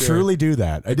didn't Sure. truly do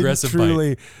that. I didn't Aggressive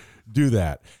truly do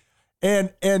that.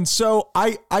 And so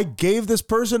I gave this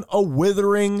person a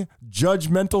withering,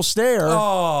 judgmental stare.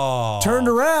 Oh. Turned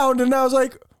around and I was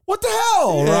like, what the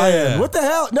hell, Yeah. Ryan? What the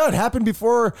hell? No, it happened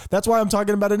before. That's why I'm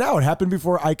talking about it now. It happened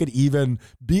before I could even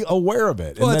be aware of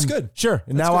it. Well, And that's then- good. Sure.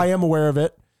 And now I am aware of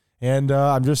it. And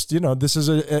I'm just, this is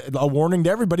a warning to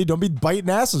everybody. Don't be biting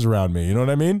asses around me. You know what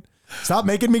I mean? Stop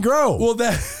making me grow. Well,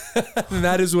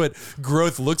 that is what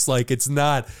growth looks like. It's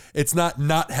not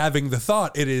having the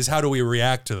thought. It is how do we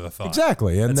react to the thought.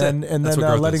 Exactly. And That's then it. and That's then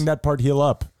what growth letting is. that part heal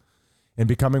up and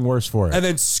becoming worse for it. And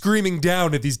then screaming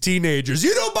down at these teenagers,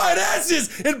 you don't bite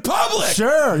asses in public.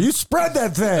 Sure, you spread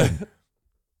that thing.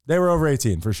 They were over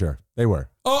 18 for sure. They were.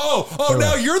 Oh,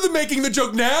 now you're making the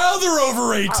joke. Now they're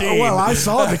over 18. Well, I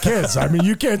saw the kids. I mean,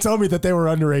 you can't tell me that they were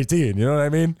under 18. You know what I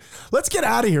mean? Let's get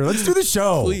out of here. Let's do the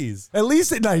show. Please. At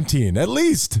least at 19. At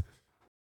least.